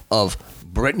persona of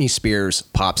Britney Spears,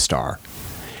 pop star.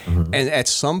 Mm-hmm. And at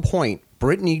some point,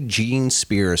 Britney Jean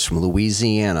Spears from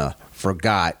Louisiana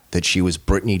forgot that she was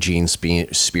Britney Jean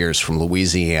Spears from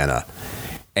Louisiana.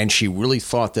 And she really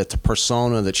thought that the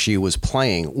persona that she was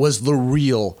playing was the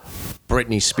real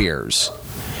Britney Spears.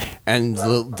 And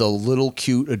the little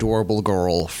cute, adorable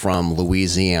girl from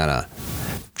Louisiana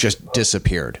just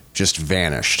disappeared, just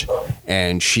vanished.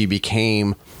 And she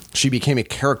became a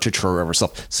caricature of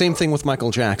herself. Same thing with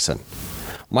Michael Jackson.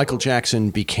 Michael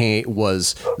Jackson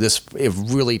was this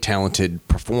really talented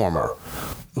performer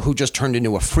who just turned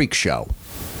into a freak show.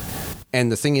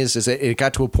 And the thing is that it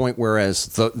got to a point whereas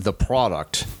the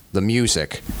product, the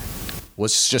music,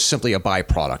 was just simply a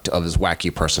byproduct of his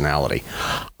wacky personality.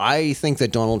 I think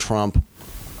that Donald Trump,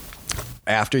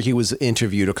 after he was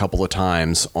interviewed a couple of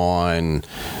times on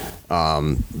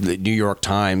the New York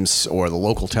Times or the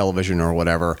local television or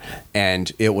whatever,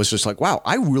 and it was just like, wow,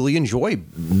 I really enjoy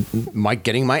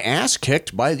getting my ass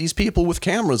kicked by these people with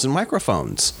cameras and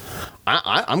microphones.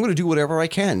 I'm going to do whatever I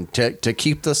can to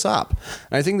keep this up.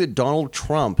 And I think that Donald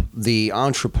Trump, the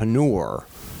entrepreneur,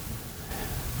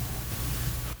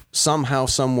 somehow,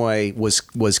 some way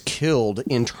was killed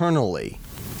internally.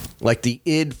 Like the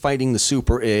id fighting the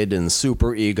super id and the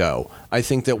super ego. I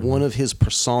think that one of his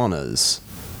personas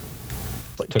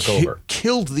took over,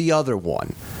 killed the other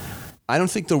one. I don't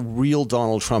think the real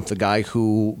Donald Trump, the guy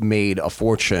who made a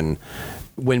fortune,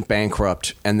 went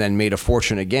bankrupt and then made a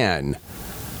fortune again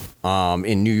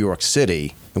in New York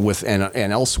City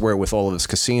and elsewhere with all of his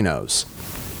casinos.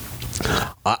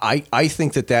 I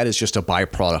think that is just a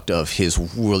byproduct of his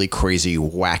really crazy,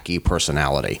 wacky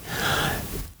personality.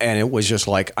 And it was just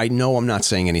like, I know I'm not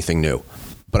saying anything new,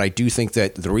 but I do think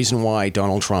that the reason why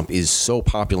Donald Trump is so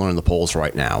popular in the polls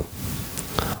right now,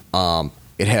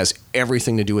 it has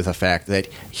everything to do with the fact that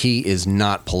he is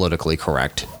not politically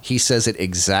correct. He says it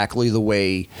exactly the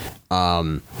way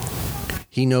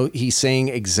he's saying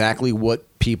exactly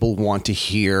what people want to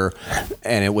hear,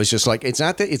 and it was just like, it's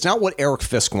not what Eric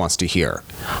Fisk wants to hear,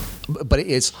 but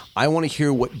it's, I want to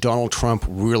hear what Donald Trump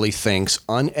really thinks,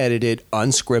 unedited,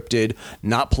 unscripted,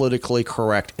 not politically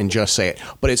correct, and just say it.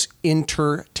 But it's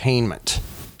entertainment,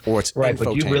 or it's right.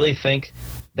 But you really think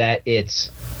that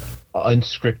it's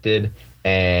unscripted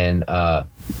and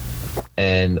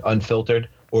unfiltered,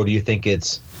 or do you think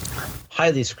it's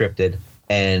highly scripted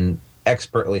and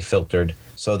expertly filtered,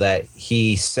 so that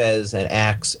he says and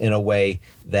acts in a way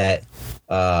that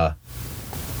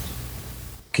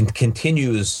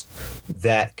continues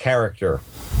that character?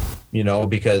 You know,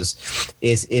 because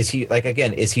is he, like,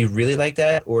 again, is he really like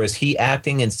that, or is he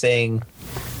acting that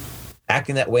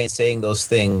way and saying those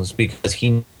things because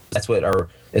that's what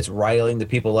it's riling the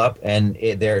people up, and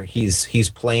he's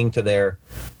playing to their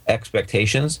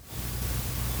expectations?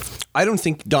 I don't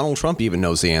think Donald Trump even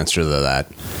knows the answer to that.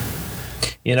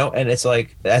 You know, and it's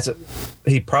like,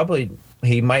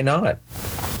 he might not,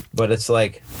 but it's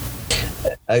like,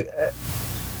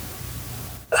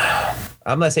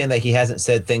 I'm not saying that he hasn't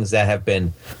said things that have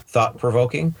been thought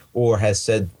provoking, or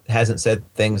hasn't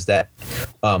said things that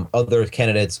other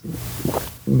candidates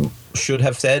should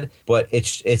have said, but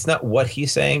it's not what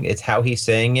he's saying, it's how he's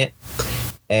saying it.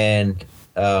 And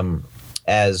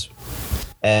as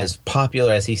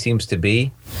popular as he seems to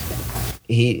be,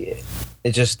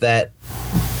 it's just that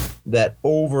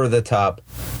over the top,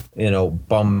 you know,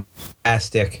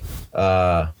 bombastic,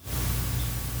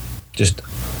 just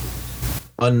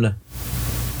when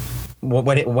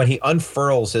he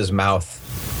unfurls his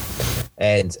mouth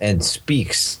and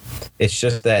speaks, it's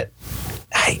just that,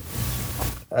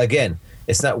 again,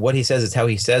 it's not what he says, it's how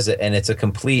he says it, and it's a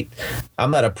complete. I'm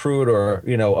not a prude or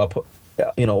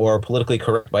or politically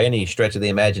correct by any stretch of the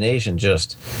imagination.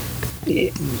 Just,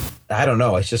 I don't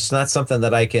know. It's just not something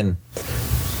that I can.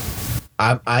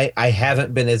 I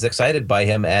haven't been as excited by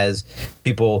him as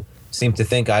people seem to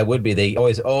think I would be. They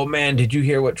always, oh man, did you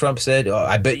hear what Trump said? Oh,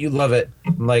 I bet you love it.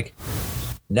 I'm like,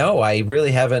 no, I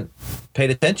really haven't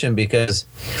paid attention, because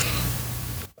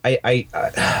I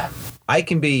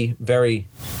can be very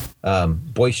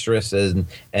boisterous and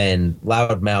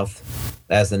loudmouth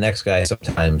as the next guy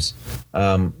sometimes,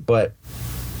 but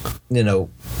you know,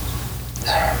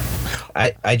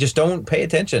 I just don't pay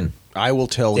attention. I will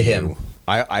tell you. Him.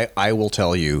 I will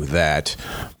tell you that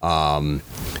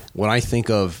when I think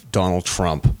of Donald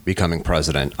Trump becoming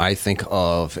president, I think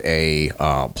of a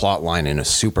plot line in a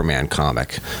Superman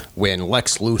comic when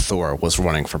Lex Luthor was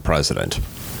running for president.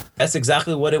 That's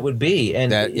exactly what it would be,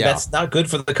 and that's not good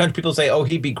for the country. People say, "Oh,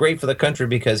 he'd be great for the country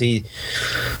because he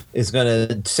is going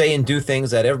to say and do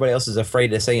things that everybody else is afraid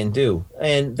to say and do,"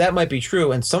 and that might be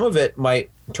true, and some of it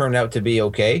might turn out to be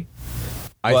okay.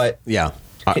 But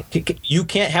you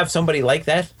can't have somebody like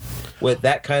that with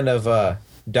that kind of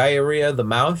diarrhea of the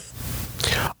mouth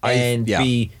and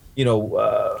be,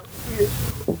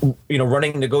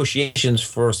 running negotiations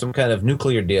for some kind of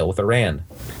nuclear deal with Iran.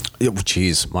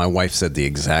 Geez, my wife said the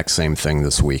exact same thing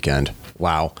this weekend.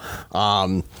 Wow.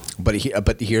 But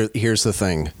here's the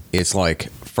thing. It's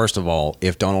like, first of all,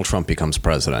 if Donald Trump becomes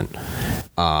president,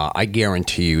 I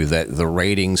guarantee you that the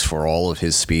ratings for all of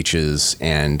his speeches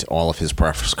and all of his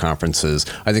press conferences,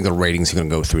 I think the ratings are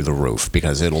going to go through the roof,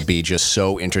 because it'll be just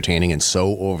so entertaining and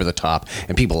so over the top,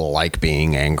 and people like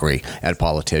being angry at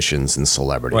politicians and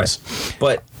celebrities. Right.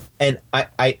 But and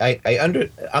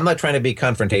I'm not trying to be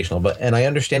confrontational, and I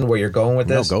understand where you're going with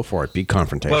this. No, go for it. Be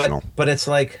confrontational. But it's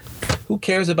like, who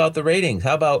cares about the ratings?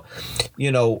 How about,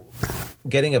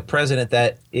 getting a president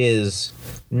that is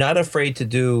not afraid to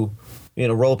do,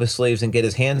 roll up his sleeves and get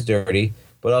his hands dirty,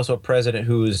 but also a president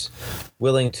who's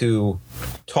willing to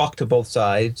talk to both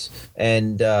sides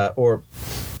and or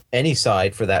any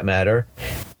side for that matter,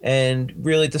 and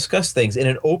really discuss things in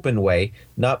an open way,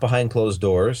 not behind closed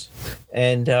doors,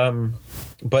 and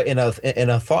but in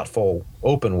a thoughtful,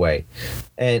 open way.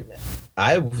 And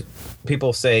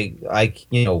people say,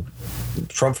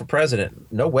 Trump for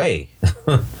president? No way.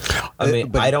 I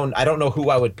mean, I don't know who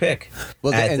I would pick.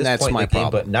 Well, and that's my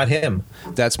problem. But not him.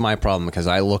 That's my problem, because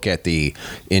I look at the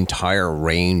entire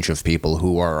range of people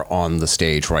who are on the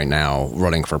stage right now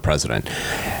running for president.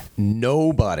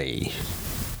 Nobody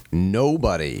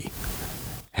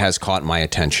has caught my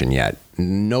attention yet.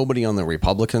 Nobody on the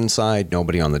Republican side,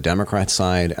 nobody on the Democrat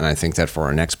side, and I think that for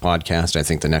our next podcast, I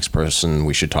think the next person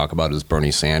we should talk about is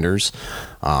Bernie Sanders.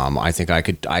 I think I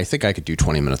could do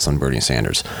 20 minutes on Bernie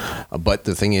Sanders. But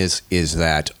the thing is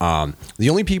that the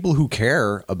only people who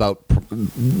care about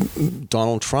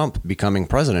Donald Trump becoming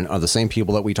president are the same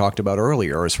people that we talked about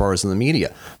earlier, as far as in the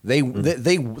media. They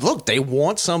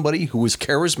want somebody who is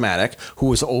charismatic,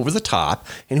 who is over the top,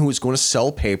 and who is going to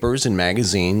sell papers and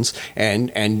magazines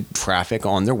and traffic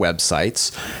on their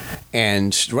websites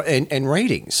and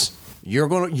ratings. You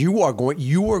are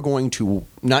going to,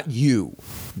 not you,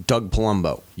 Doug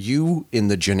Palumbo, you in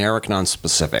the generic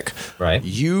non-specific, right?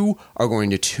 You are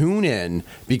going to tune in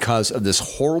because of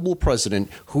this horrible president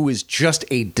who is just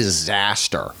a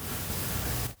disaster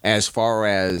as far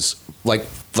as like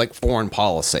foreign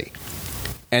policy.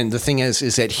 And the thing is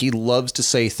that he loves to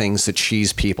say things that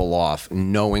cheese people off,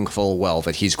 knowing full well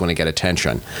that he's going to get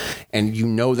attention, and you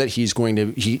know that he's going to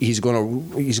be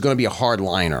a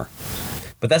hardliner.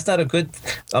 But that's not a good.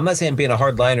 I'm not saying being a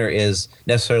hardliner is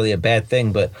necessarily a bad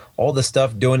thing, but all the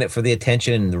stuff, doing it for the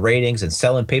attention and the ratings and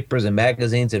selling papers and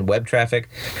magazines and web traffic,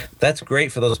 that's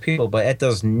great for those people, but it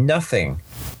does nothing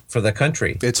for the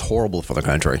country. It's horrible for the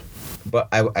country. But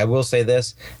I will say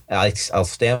this, I'll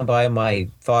stand by my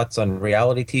thoughts on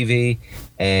reality TV,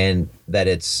 and that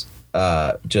it's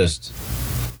just,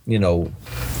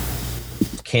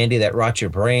 candy that rots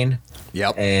your brain.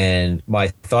 Yep. And my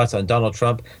thoughts on Donald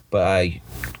Trump, but I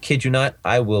kid you not,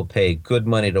 I will pay good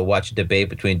money to watch a debate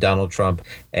between Donald Trump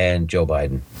and Joe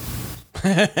Biden.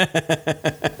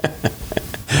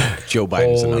 Joe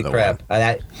Biden's Holy another crap.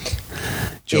 one.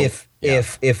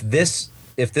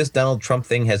 If this Donald Trump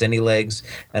thing has any legs,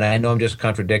 and I know I'm just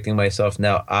contradicting myself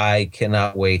now, I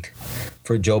cannot wait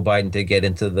for Joe Biden to get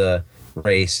into the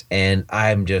race, and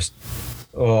I'm just,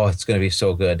 it's going to be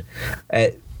so good.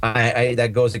 I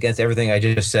that goes against everything I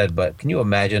just said, but can you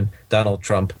imagine Donald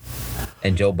Trump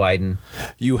and Joe Biden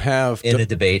in a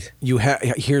debate?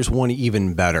 Here's one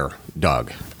even better,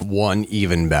 Doug. One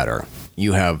even better.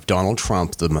 You have Donald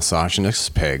Trump, the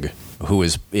misogynist pig, who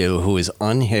is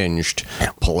unhinged,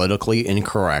 politically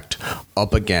incorrect,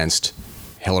 up against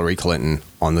Hillary Clinton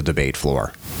on the debate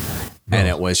floor. And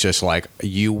it was just like,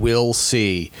 you will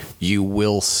see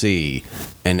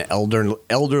an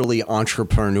elderly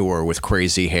entrepreneur with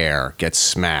crazy hair get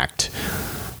smacked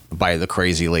by the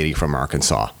crazy lady from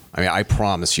Arkansas. I mean, I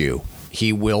promise you,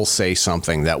 he will say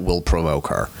something that will provoke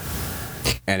her.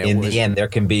 And in the end, there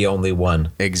can be only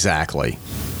one. Exactly.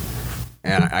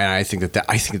 And I think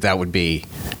that would be,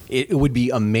 it would be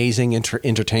amazing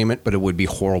entertainment, but it would be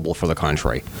horrible for the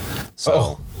country.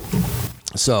 So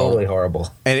totally horrible.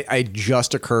 And it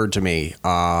just occurred to me,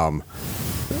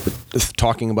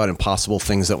 talking about impossible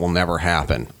things that will never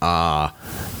happen. I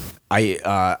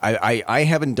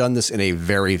haven't done this in a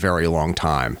very, very long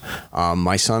time.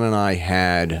 My son and I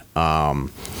had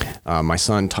my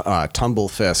son Tumble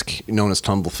Fisk, known as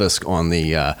Tumble Fisk on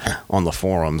the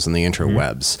forums and the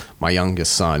interwebs. My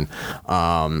youngest son,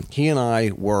 he and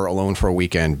I were alone for a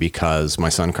weekend because my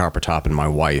son Carpetop and my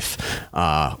wife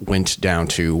went down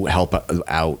to help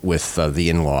out with the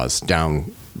in-laws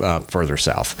down further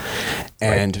south.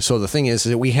 And right. So the thing is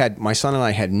that my son and I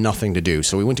had nothing to do.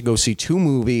 So we went to go see two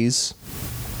movies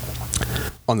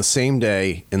on the same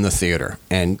day in the theater.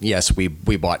 And yes, we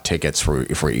bought tickets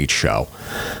for each show.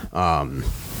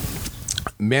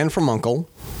 Man from U.N.C.L.E.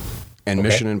 and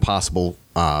Mission Impossible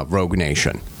Rogue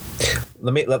Nation.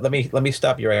 Let me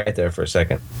stop you right there for a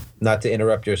second, not to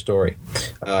interrupt your story.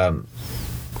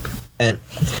 And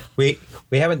we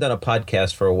haven't done a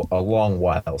podcast for a long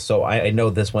while, so I know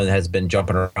this one has been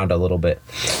jumping around a little bit,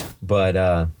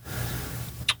 but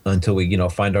until we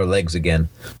find our legs again.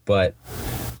 But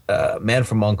Man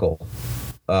from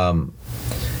U.N.C.L.E.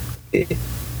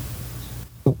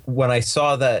 When I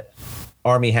saw that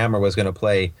Armie Hammer was going to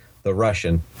play the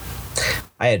Russian,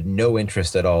 I had no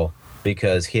interest at all,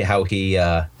 because it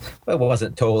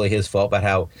wasn't totally his fault,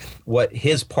 but what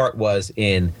his part was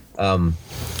in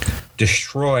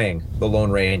destroying the Lone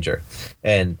Ranger.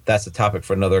 And that's a topic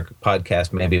for another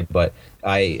podcast maybe, but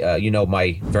I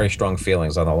my very strong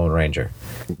feelings on the Lone Ranger.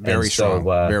 Very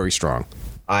strong.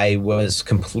 I was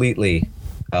completely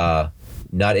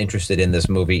not interested in this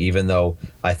movie, even though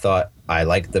I thought I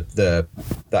liked the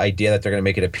idea that they're going to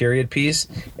make it a period piece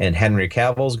and Henry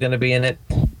Cavill's going to be in it.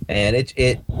 And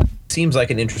seems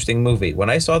like an interesting movie. When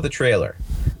I saw the trailer,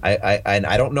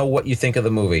 I don't know what you think of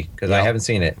the movie because I haven't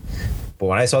seen it. But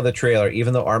when I saw the trailer,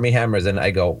 even though Armie Hammer's in it,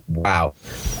 I go, wow.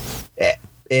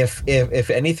 If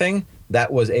anything,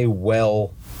 that was a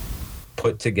well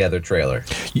put together trailer.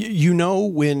 You know,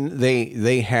 when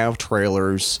they have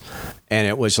trailers and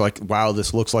it was like, wow,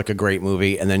 this looks like a great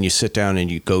movie, and then you sit down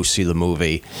and you go see the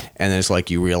movie, and it's like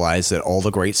you realize that all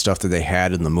the great stuff that they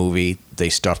had in the movie they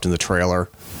stuffed in the trailer,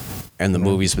 and the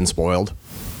movie's been spoiled.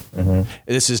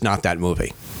 This is not that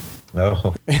movie.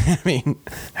 Oh, I mean,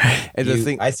 and the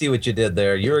thing, I see what you did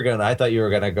there. I thought you were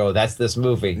gonna go, that's this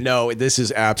movie. No, this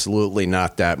is absolutely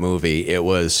not that movie. It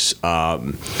was.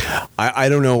 I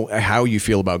don't know how you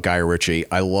feel about Guy Ritchie.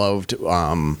 I loved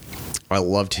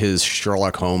his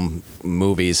Sherlock Holmes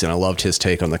movies, and I loved his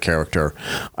take on the character.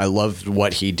 I loved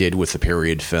what he did with the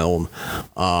period film.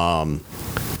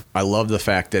 I love the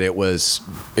fact that it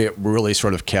really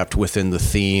sort of kept within the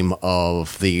theme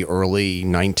of the early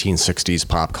 1960s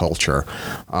pop culture,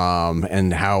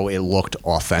 and how it looked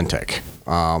authentic.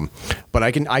 But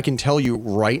I can tell you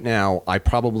right now, I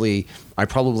probably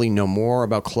know more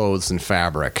about clothes and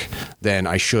fabric than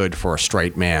I should for a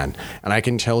straight man. And I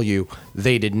can tell you,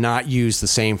 they did not use the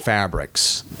same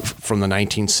fabrics from the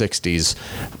 1960s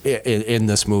in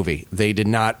this movie. They did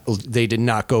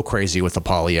not go crazy with the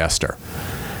polyester.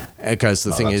 Because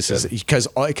the thing is because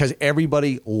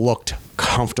everybody looked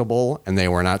comfortable and they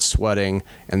were not sweating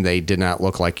and they did not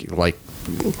look like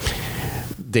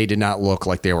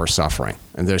they were suffering.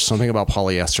 And there's something about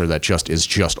polyester that is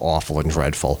just awful and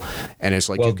dreadful. And it's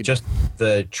like, just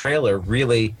the trailer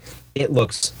really, it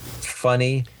looks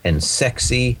funny and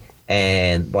sexy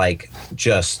and like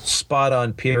just spot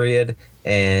on period.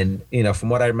 And from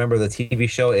what I remember the TV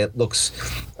show, it looks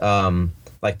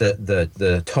like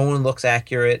the tone looks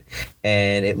accurate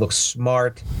and it looks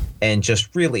smart and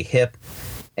just really hip.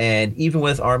 And even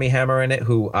with Armie Hammer in it,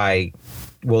 who I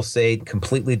will say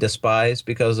completely despise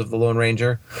because of the Lone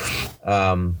Ranger,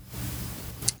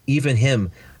 even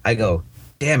him, I go,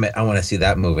 damn it, I want to see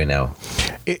that movie now.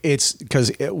 It's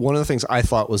because one of the things I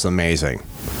thought was amazing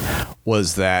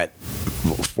was that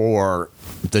for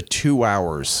the 2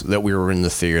 hours that we were in the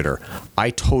theater, I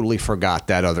totally forgot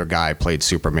that other guy played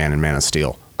Superman in Man of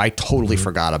Steel. I totally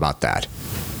forgot about that.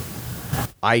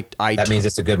 That means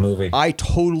it's a good movie. I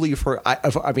totally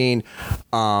I mean,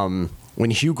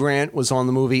 when Hugh Grant was on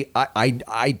the movie,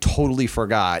 I totally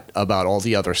forgot about all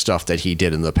the other stuff that he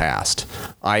did in the past.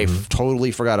 I totally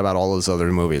forgot about all those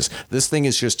other movies. This thing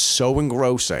is just so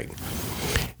engrossing.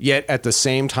 Yet at the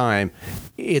same time,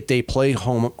 they play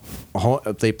homages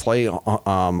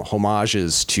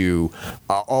to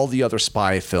all the other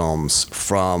spy films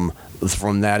from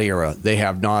that era. They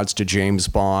have nods to James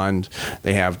Bond.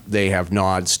 They have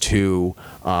nods to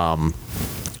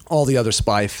all the other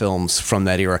spy films from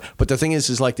that era. But the thing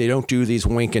is like they don't do these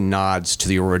wink and nods to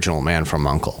the original Man from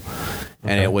U.N.C.L.E.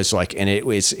 And it was like,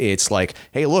 it's like,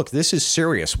 hey, look, this is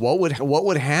serious. What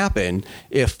would happen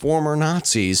if former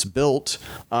Nazis built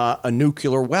a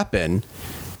nuclear weapon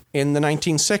in the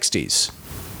 1960s?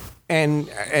 And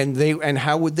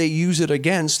how would they use it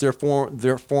against their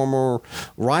former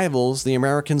rivals, the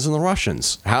Americans and the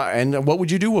Russians? And what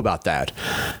would you do about that?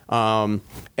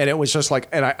 And it was just like,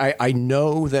 and I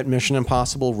know that Mission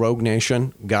Impossible: Rogue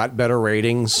Nation got better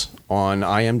ratings on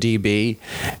IMDb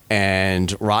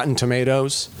and Rotten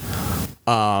Tomatoes.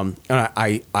 And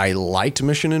I liked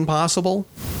Mission Impossible.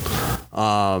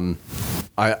 I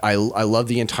love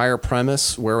the entire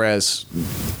premise, whereas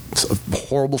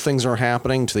horrible things are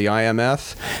happening to the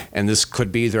IMF, and this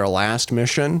could be their last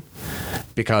mission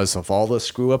because of all the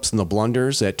screw-ups and the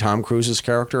blunders that Tom Cruise's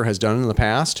character has done in the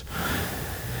past.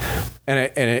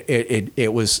 And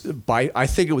it was I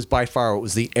think it was by far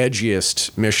the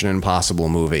edgiest Mission Impossible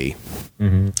movie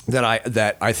that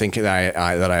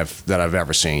I've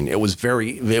ever seen. It was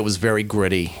very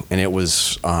gritty, and it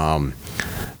was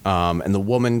and the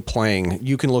woman playing,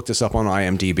 you can look this up on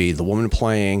IMDb, the woman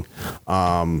playing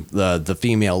the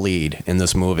female lead in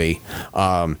this movie,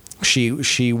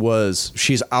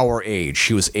 she's our age.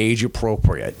 She was age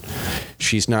appropriate.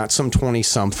 She's not some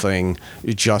 20-something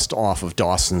just off of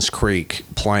Dawson's Creek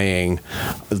playing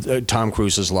Tom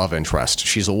Cruise's love interest.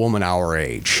 She's a woman our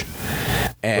age.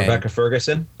 And, Rebecca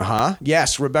Ferguson?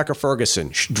 Yes, Rebecca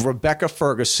Ferguson. Rebecca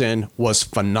Ferguson was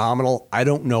phenomenal. I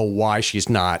don't know why she's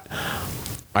not.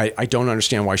 I don't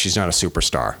understand why she's not a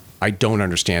superstar. I don't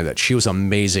understand that. She was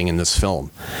amazing in this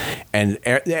film. And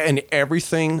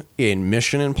everything in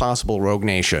Mission Impossible: Rogue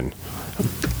Nation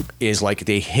is like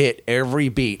they hit every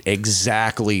beat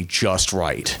exactly just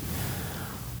right.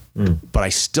 But I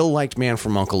still liked Man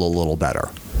from U.N.C.L.E. a little better.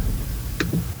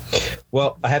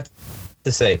 Well, I have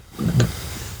to say,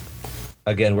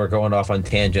 again, we're going off on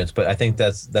tangents, but I think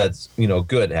that's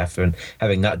good after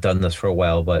having not done this for a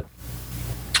while. But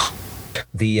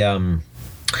the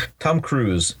Tom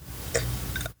Cruise,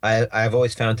 I've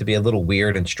always found to be a little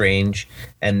weird and strange.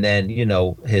 And then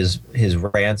his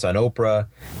rants on Oprah,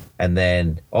 and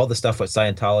then all the stuff with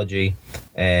Scientology,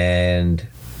 and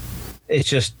it's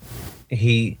just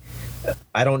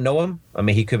I don't know him. I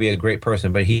mean, he could be a great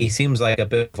person, but he seems like a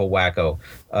bit of a wacko.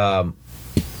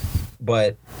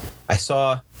 But I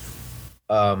saw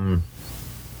a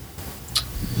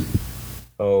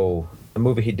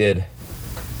movie he did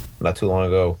not too long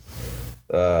ago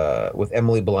with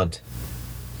Emily Blunt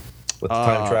with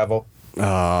time travel.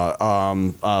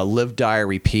 Live, Die,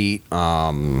 Repeat.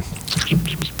 Come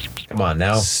on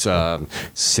now.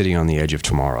 Sitting on the Edge of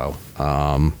Tomorrow.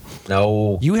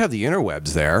 No. You have the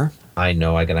interwebs there. I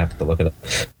know. I'm gonna have to look it up.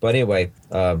 But anyway,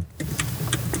 I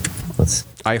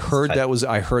heard that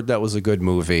was a good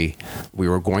movie. We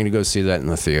were going to go see that in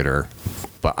the theater,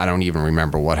 but I don't even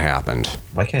remember what happened.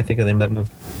 Why can't I think of the name of that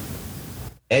movie?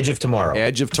 Edge of Tomorrow.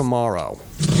 Edge of Tomorrow.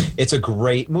 It's a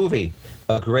great movie.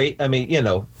 Great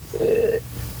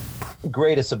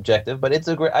is subjective, but I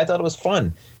thought it was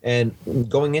fun. And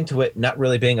going into it, not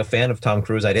really being a fan of Tom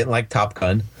Cruise, I didn't like Top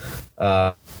Gun.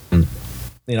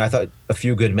 I thought A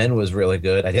Few Good Men was really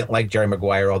good. I didn't like Jerry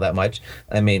Maguire all that much.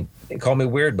 I mean, call me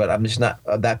weird, but I'm just not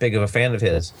that big of a fan of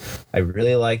his. I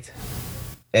really liked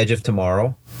Edge of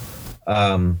Tomorrow.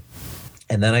 And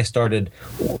then I started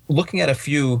looking at a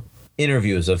few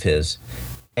interviews of his.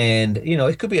 And,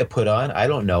 it could be a put on. I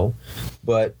don't know.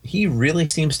 But he really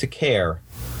seems to care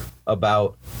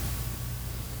about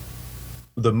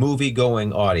the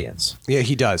movie-going audience. Yeah,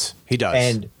 he does. He does.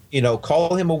 And,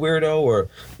 call him a weirdo or,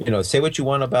 say what you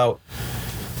want about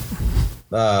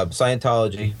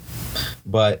Scientology.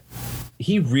 But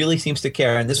he really seems to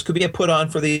care. And this could be a put on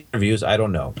for the interviews. I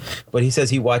don't know. But he says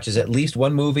he watches at least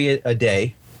one movie a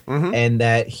day. Mm-hmm. And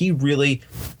that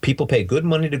people pay good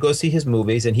money to go see his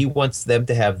movies, and he wants them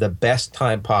to have the best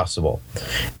time possible.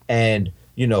 And,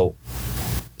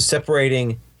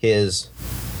 separating his,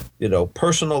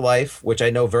 personal life, which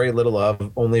I know very little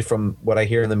of, only from what I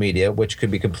hear in the media, which could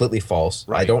be completely false.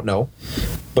 Right. I don't know.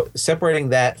 But separating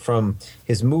that from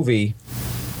his movie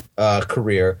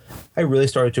career, I really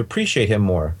started to appreciate him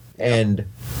more. And,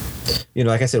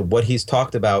 like I said, what he's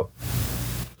talked about,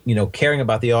 caring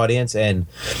about the audience. And,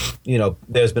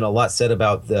 there's been a lot said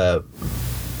about the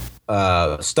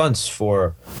stunts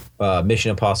for Mission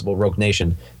Impossible Rogue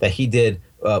Nation, that he did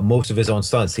most of his own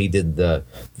stunts. He did the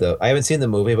I haven't seen the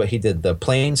movie, but he did the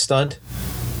plane stunt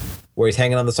where he's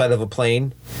hanging on the side of a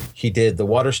plane. He did the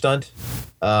water stunt.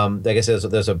 Like I said,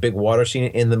 there's a big water scene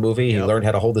in the movie. Yep. He learned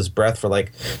how to hold his breath for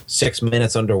like 6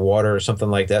 minutes underwater or something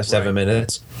like that, 7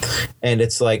 minutes. And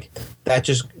it's like that,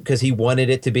 just because he wanted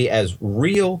it to be as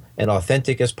real and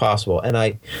authentic as possible.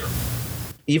 And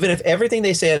even if everything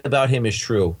they say about him is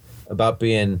true, about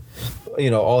being,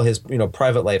 all his,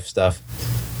 private life stuff,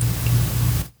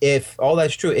 if all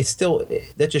that's true,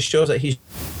 that just shows that he's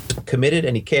committed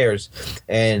and he cares.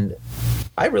 And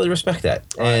I really respect that.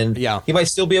 And he might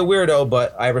still be a weirdo,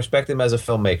 but I respect him as a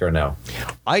filmmaker now.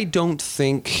 I don't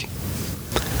think.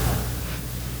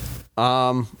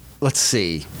 Let's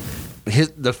see. I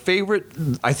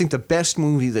think the best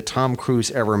movie that Tom Cruise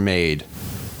ever made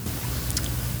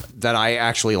that I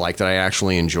actually like, that I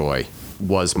actually enjoy,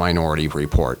 was Minority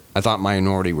Report. I thought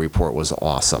Minority Report was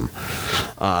awesome.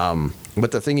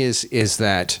 But the thing is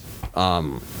that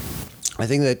I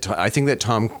think that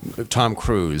Tom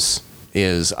Cruise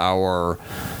is our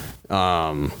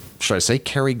should I say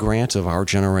Cary Grant of our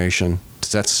generation?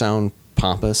 Does that sound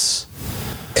pompous?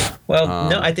 Well,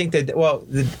 no, I think that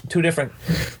the two different,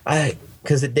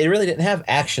 because they really didn't have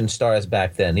action stars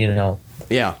back then,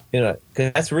 Yeah. Because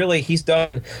that's really, he's done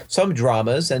some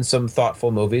dramas and some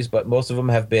thoughtful movies, but most of them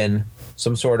have been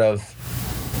some sort of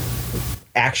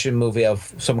action movie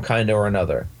of some kind or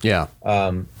another. Yeah.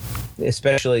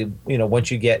 Especially, once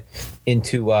you get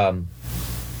into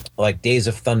like Days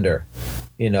of Thunder,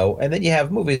 and then you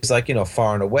have movies like,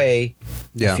 Far and Away,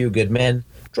 A Few Good Men,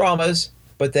 dramas,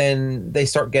 but then they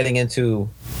start getting into,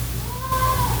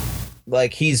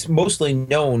 like, he's mostly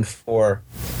known for,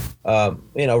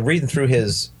 reading through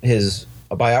his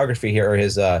biography here, or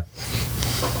his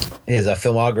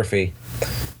filmography.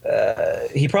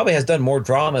 He probably has done more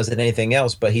dramas than anything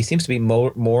else, but he seems to be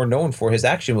more known for his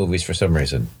action movies for some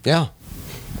reason. Yeah.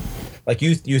 Like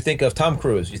you think of Tom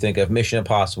Cruise, you think of Mission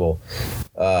Impossible,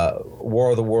 War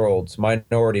of the Worlds,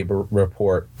 Minority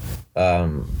Report,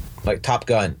 like Top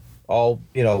Gun, all,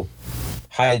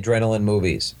 high adrenaline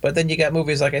movies. But then you got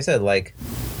movies, like I said, like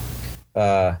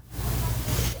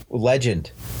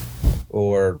Legend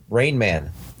or Rain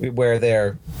Man, where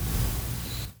they're,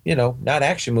 not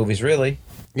action movies really.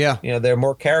 Yeah. They're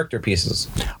more character pieces.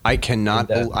 I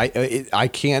cannot. I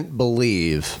can't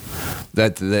believe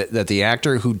that the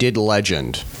actor who did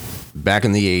Legend back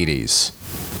in the 80s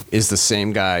is the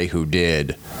same guy who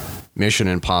did Mission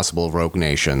Impossible: Rogue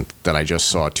Nation that I just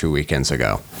saw 2 weekends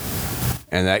ago.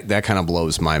 And that kind of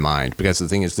blows my mind, because the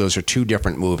thing is, those are two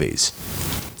different movies,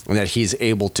 and that he's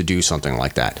able to do something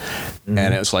like that. Mm-hmm.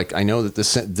 And it's like, I know that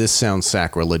this sounds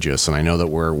sacrilegious, and I know that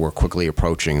we're quickly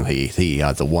approaching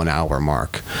the 1 hour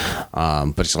mark.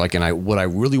 But it's like, what I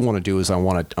really want to do is I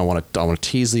want to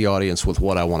tease the audience with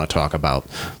what I want to talk about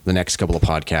the next couple of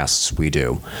podcasts we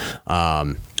do.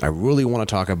 I really want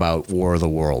to talk about War of the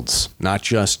Worlds, not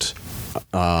just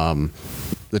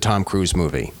the Tom Cruise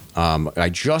movie. I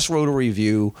just wrote a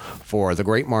review for The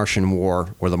Great Martian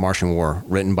War, or The Martian War,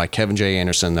 written by Kevin J.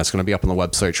 Anderson. That's going to be up on the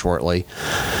website shortly.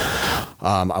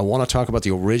 I want to talk about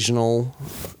the original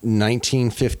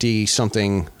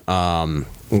 1950-something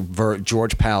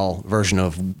George Powell version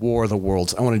of War of the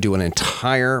Worlds. I want to do an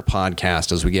entire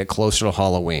podcast as we get closer to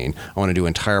Halloween. I want to do an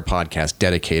entire podcast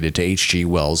dedicated to H.G.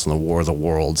 Wells and the War of the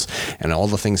Worlds, and all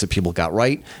the things that people got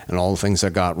right and all the things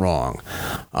that got wrong.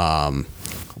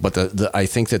 But I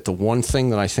think that the one thing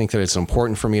that I think that it's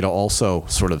important for me to also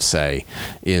sort of say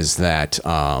is that,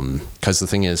 because the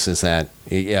thing is that,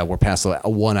 we're past the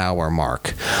 1 hour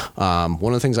mark. One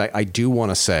of the things I do want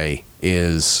to say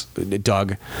is,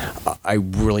 Doug, I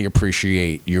really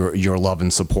appreciate your love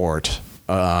and support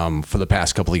for the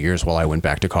past couple of years while I went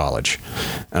back to college,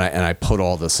 and I put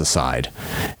all this aside,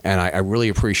 and I really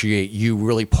appreciate you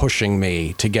really pushing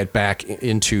me to get back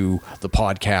into the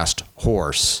podcast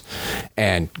horse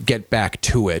and get back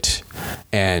to it,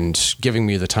 and giving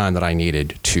me the time that I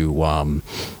needed to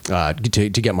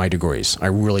get my degrees. I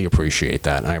really appreciate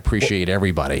that, and I appreciate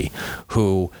everybody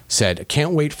who said,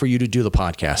 "Can't wait for you to do the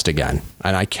podcast again."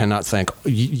 And I cannot thank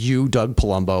you, Doug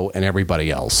Palumbo, and everybody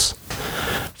else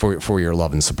for your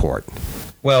love and support.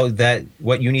 Well, that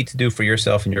what you need to do for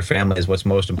yourself and your family is what's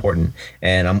most important,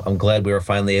 and I'm glad we were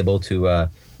finally able to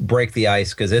break the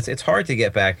ice, because it's hard to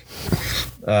get back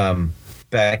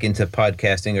into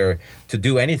podcasting or to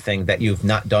do anything that you've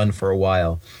not done for a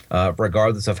while,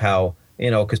 regardless of how,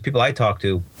 because people I talk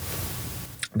to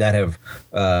that have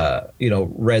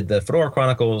read the Fedora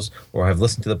Chronicles or have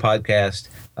listened to the podcast,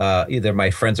 either my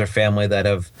friends or family that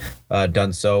have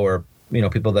done so, or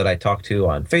people that I talk to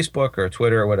on Facebook or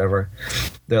Twitter or whatever,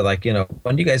 they're like, when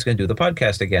are you guys going to do the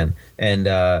podcast again? And,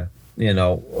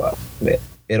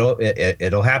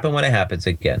 it'll happen when it happens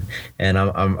again. And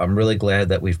I'm really glad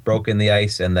that we've broken the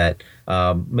ice, and that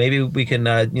maybe we can,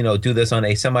 do this on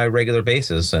a semi-regular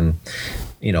basis, and,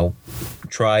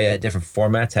 try different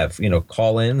formats, have,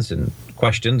 call-ins and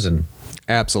questions, and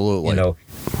absolutely.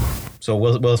 So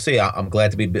we'll see. I'm glad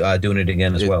to be doing it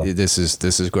again as well. This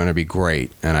is going to be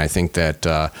great, and I think that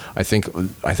I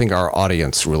think our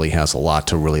audience really has a lot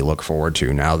to really look forward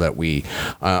to now that we've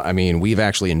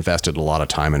actually invested a lot of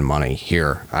time and money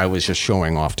here. I was just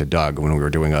showing off to Doug when we were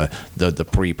doing the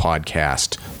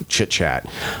pre-podcast chit chat.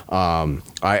 I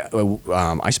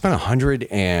spent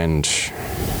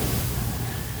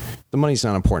the money's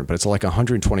not important, but it's like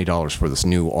 $120 for this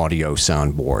new audio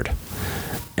soundboard.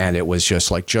 And it was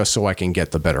just so I can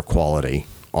get the better quality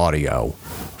audio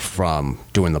from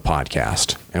doing the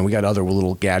podcast. And we got other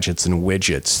little gadgets and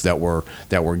widgets that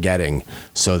we're getting,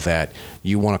 so that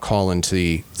you want to call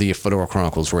into the Fedora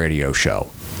Chronicles radio show.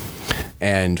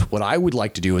 And what I would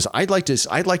like to do is I'd like to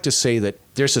say that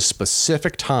there's a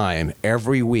specific time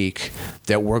every week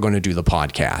that we're going to do the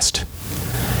podcast.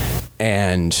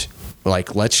 And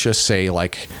let's just say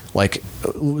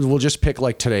we'll just pick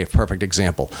today, a perfect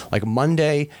example.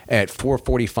 Monday at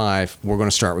 4:45, we're going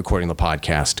to start recording the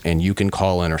podcast, and you can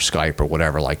call in or Skype or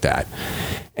whatever like that.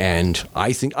 And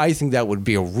I think that would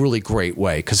be a really great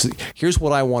way, because here's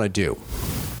what I want to do.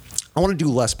 I want to do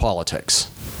less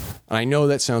politics. And I know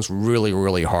that sounds really,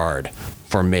 really hard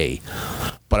for me,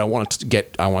 but I want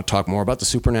to talk more about the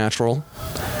supernatural,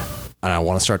 and I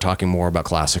want to start talking more about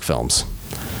classic films.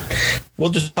 We'll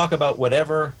just talk about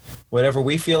whatever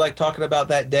we feel like talking about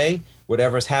that day,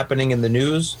 whatever's happening in the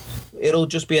news. It'll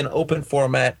just be an open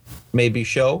format, maybe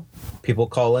show. People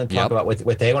call in, talk about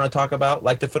what they want to talk about,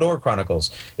 like the Fedora Chronicles.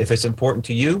 If it's important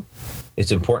to you,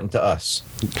 it's important to us.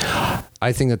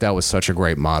 I think that was such a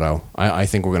great motto. I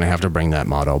think we're going to have to bring that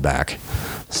motto back.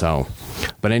 So,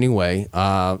 but anyway,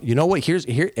 you know what?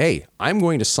 Hey, I'm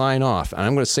going to sign off, and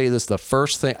I'm going to say this.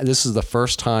 This is the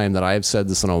first time that I've said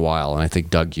this in a while, and I think,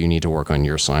 Doug, you need to work on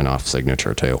your sign-off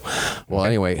signature too. Well,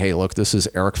 anyway, hey, look, this is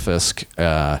Eric Fisk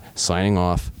signing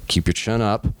off. keep your chin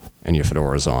up and your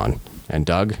fedoras on. And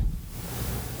Doug?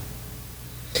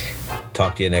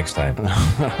 Talk to you next time.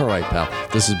 All right, pal.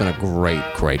 This has been a great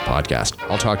podcast.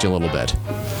 I'll talk to you in a little bit.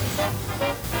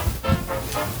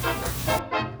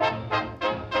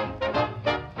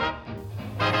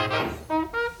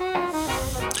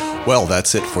 Well,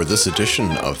 that's it for this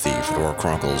edition of the Fedora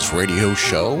Chronicles radio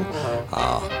show.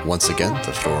 Once again,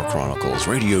 the Fedora Chronicles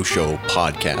radio show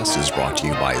podcast is brought to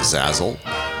you by Zazzle.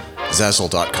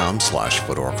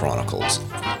 Zazzle.com/Fedora Chronicles.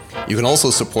 You can also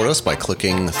support us by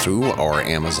clicking through our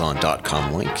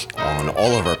Amazon.com link on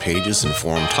all of our pages and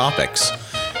forum topics.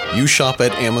 You shop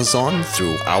at Amazon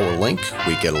through our link,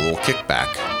 we get a little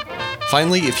kickback.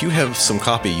 Finally, if you have some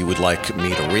copy you would like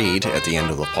me to read at the end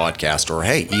of the podcast, or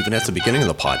hey, even at the beginning of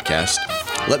the podcast,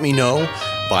 let me know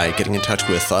by getting in touch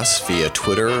with us via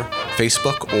Twitter,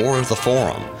 Facebook, or the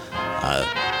forum.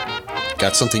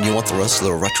 Got something you want the rest of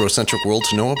the retrocentric world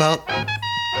to know about?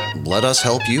 Let us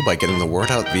help you by getting the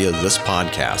word out via this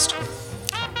podcast.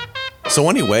 So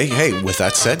anyway, hey, with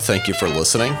that said, thank you for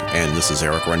listening, and this is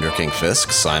Eric Renderking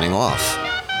Fisk signing off.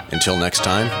 Until next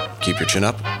time, keep your chin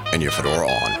up and your fedora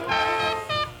on.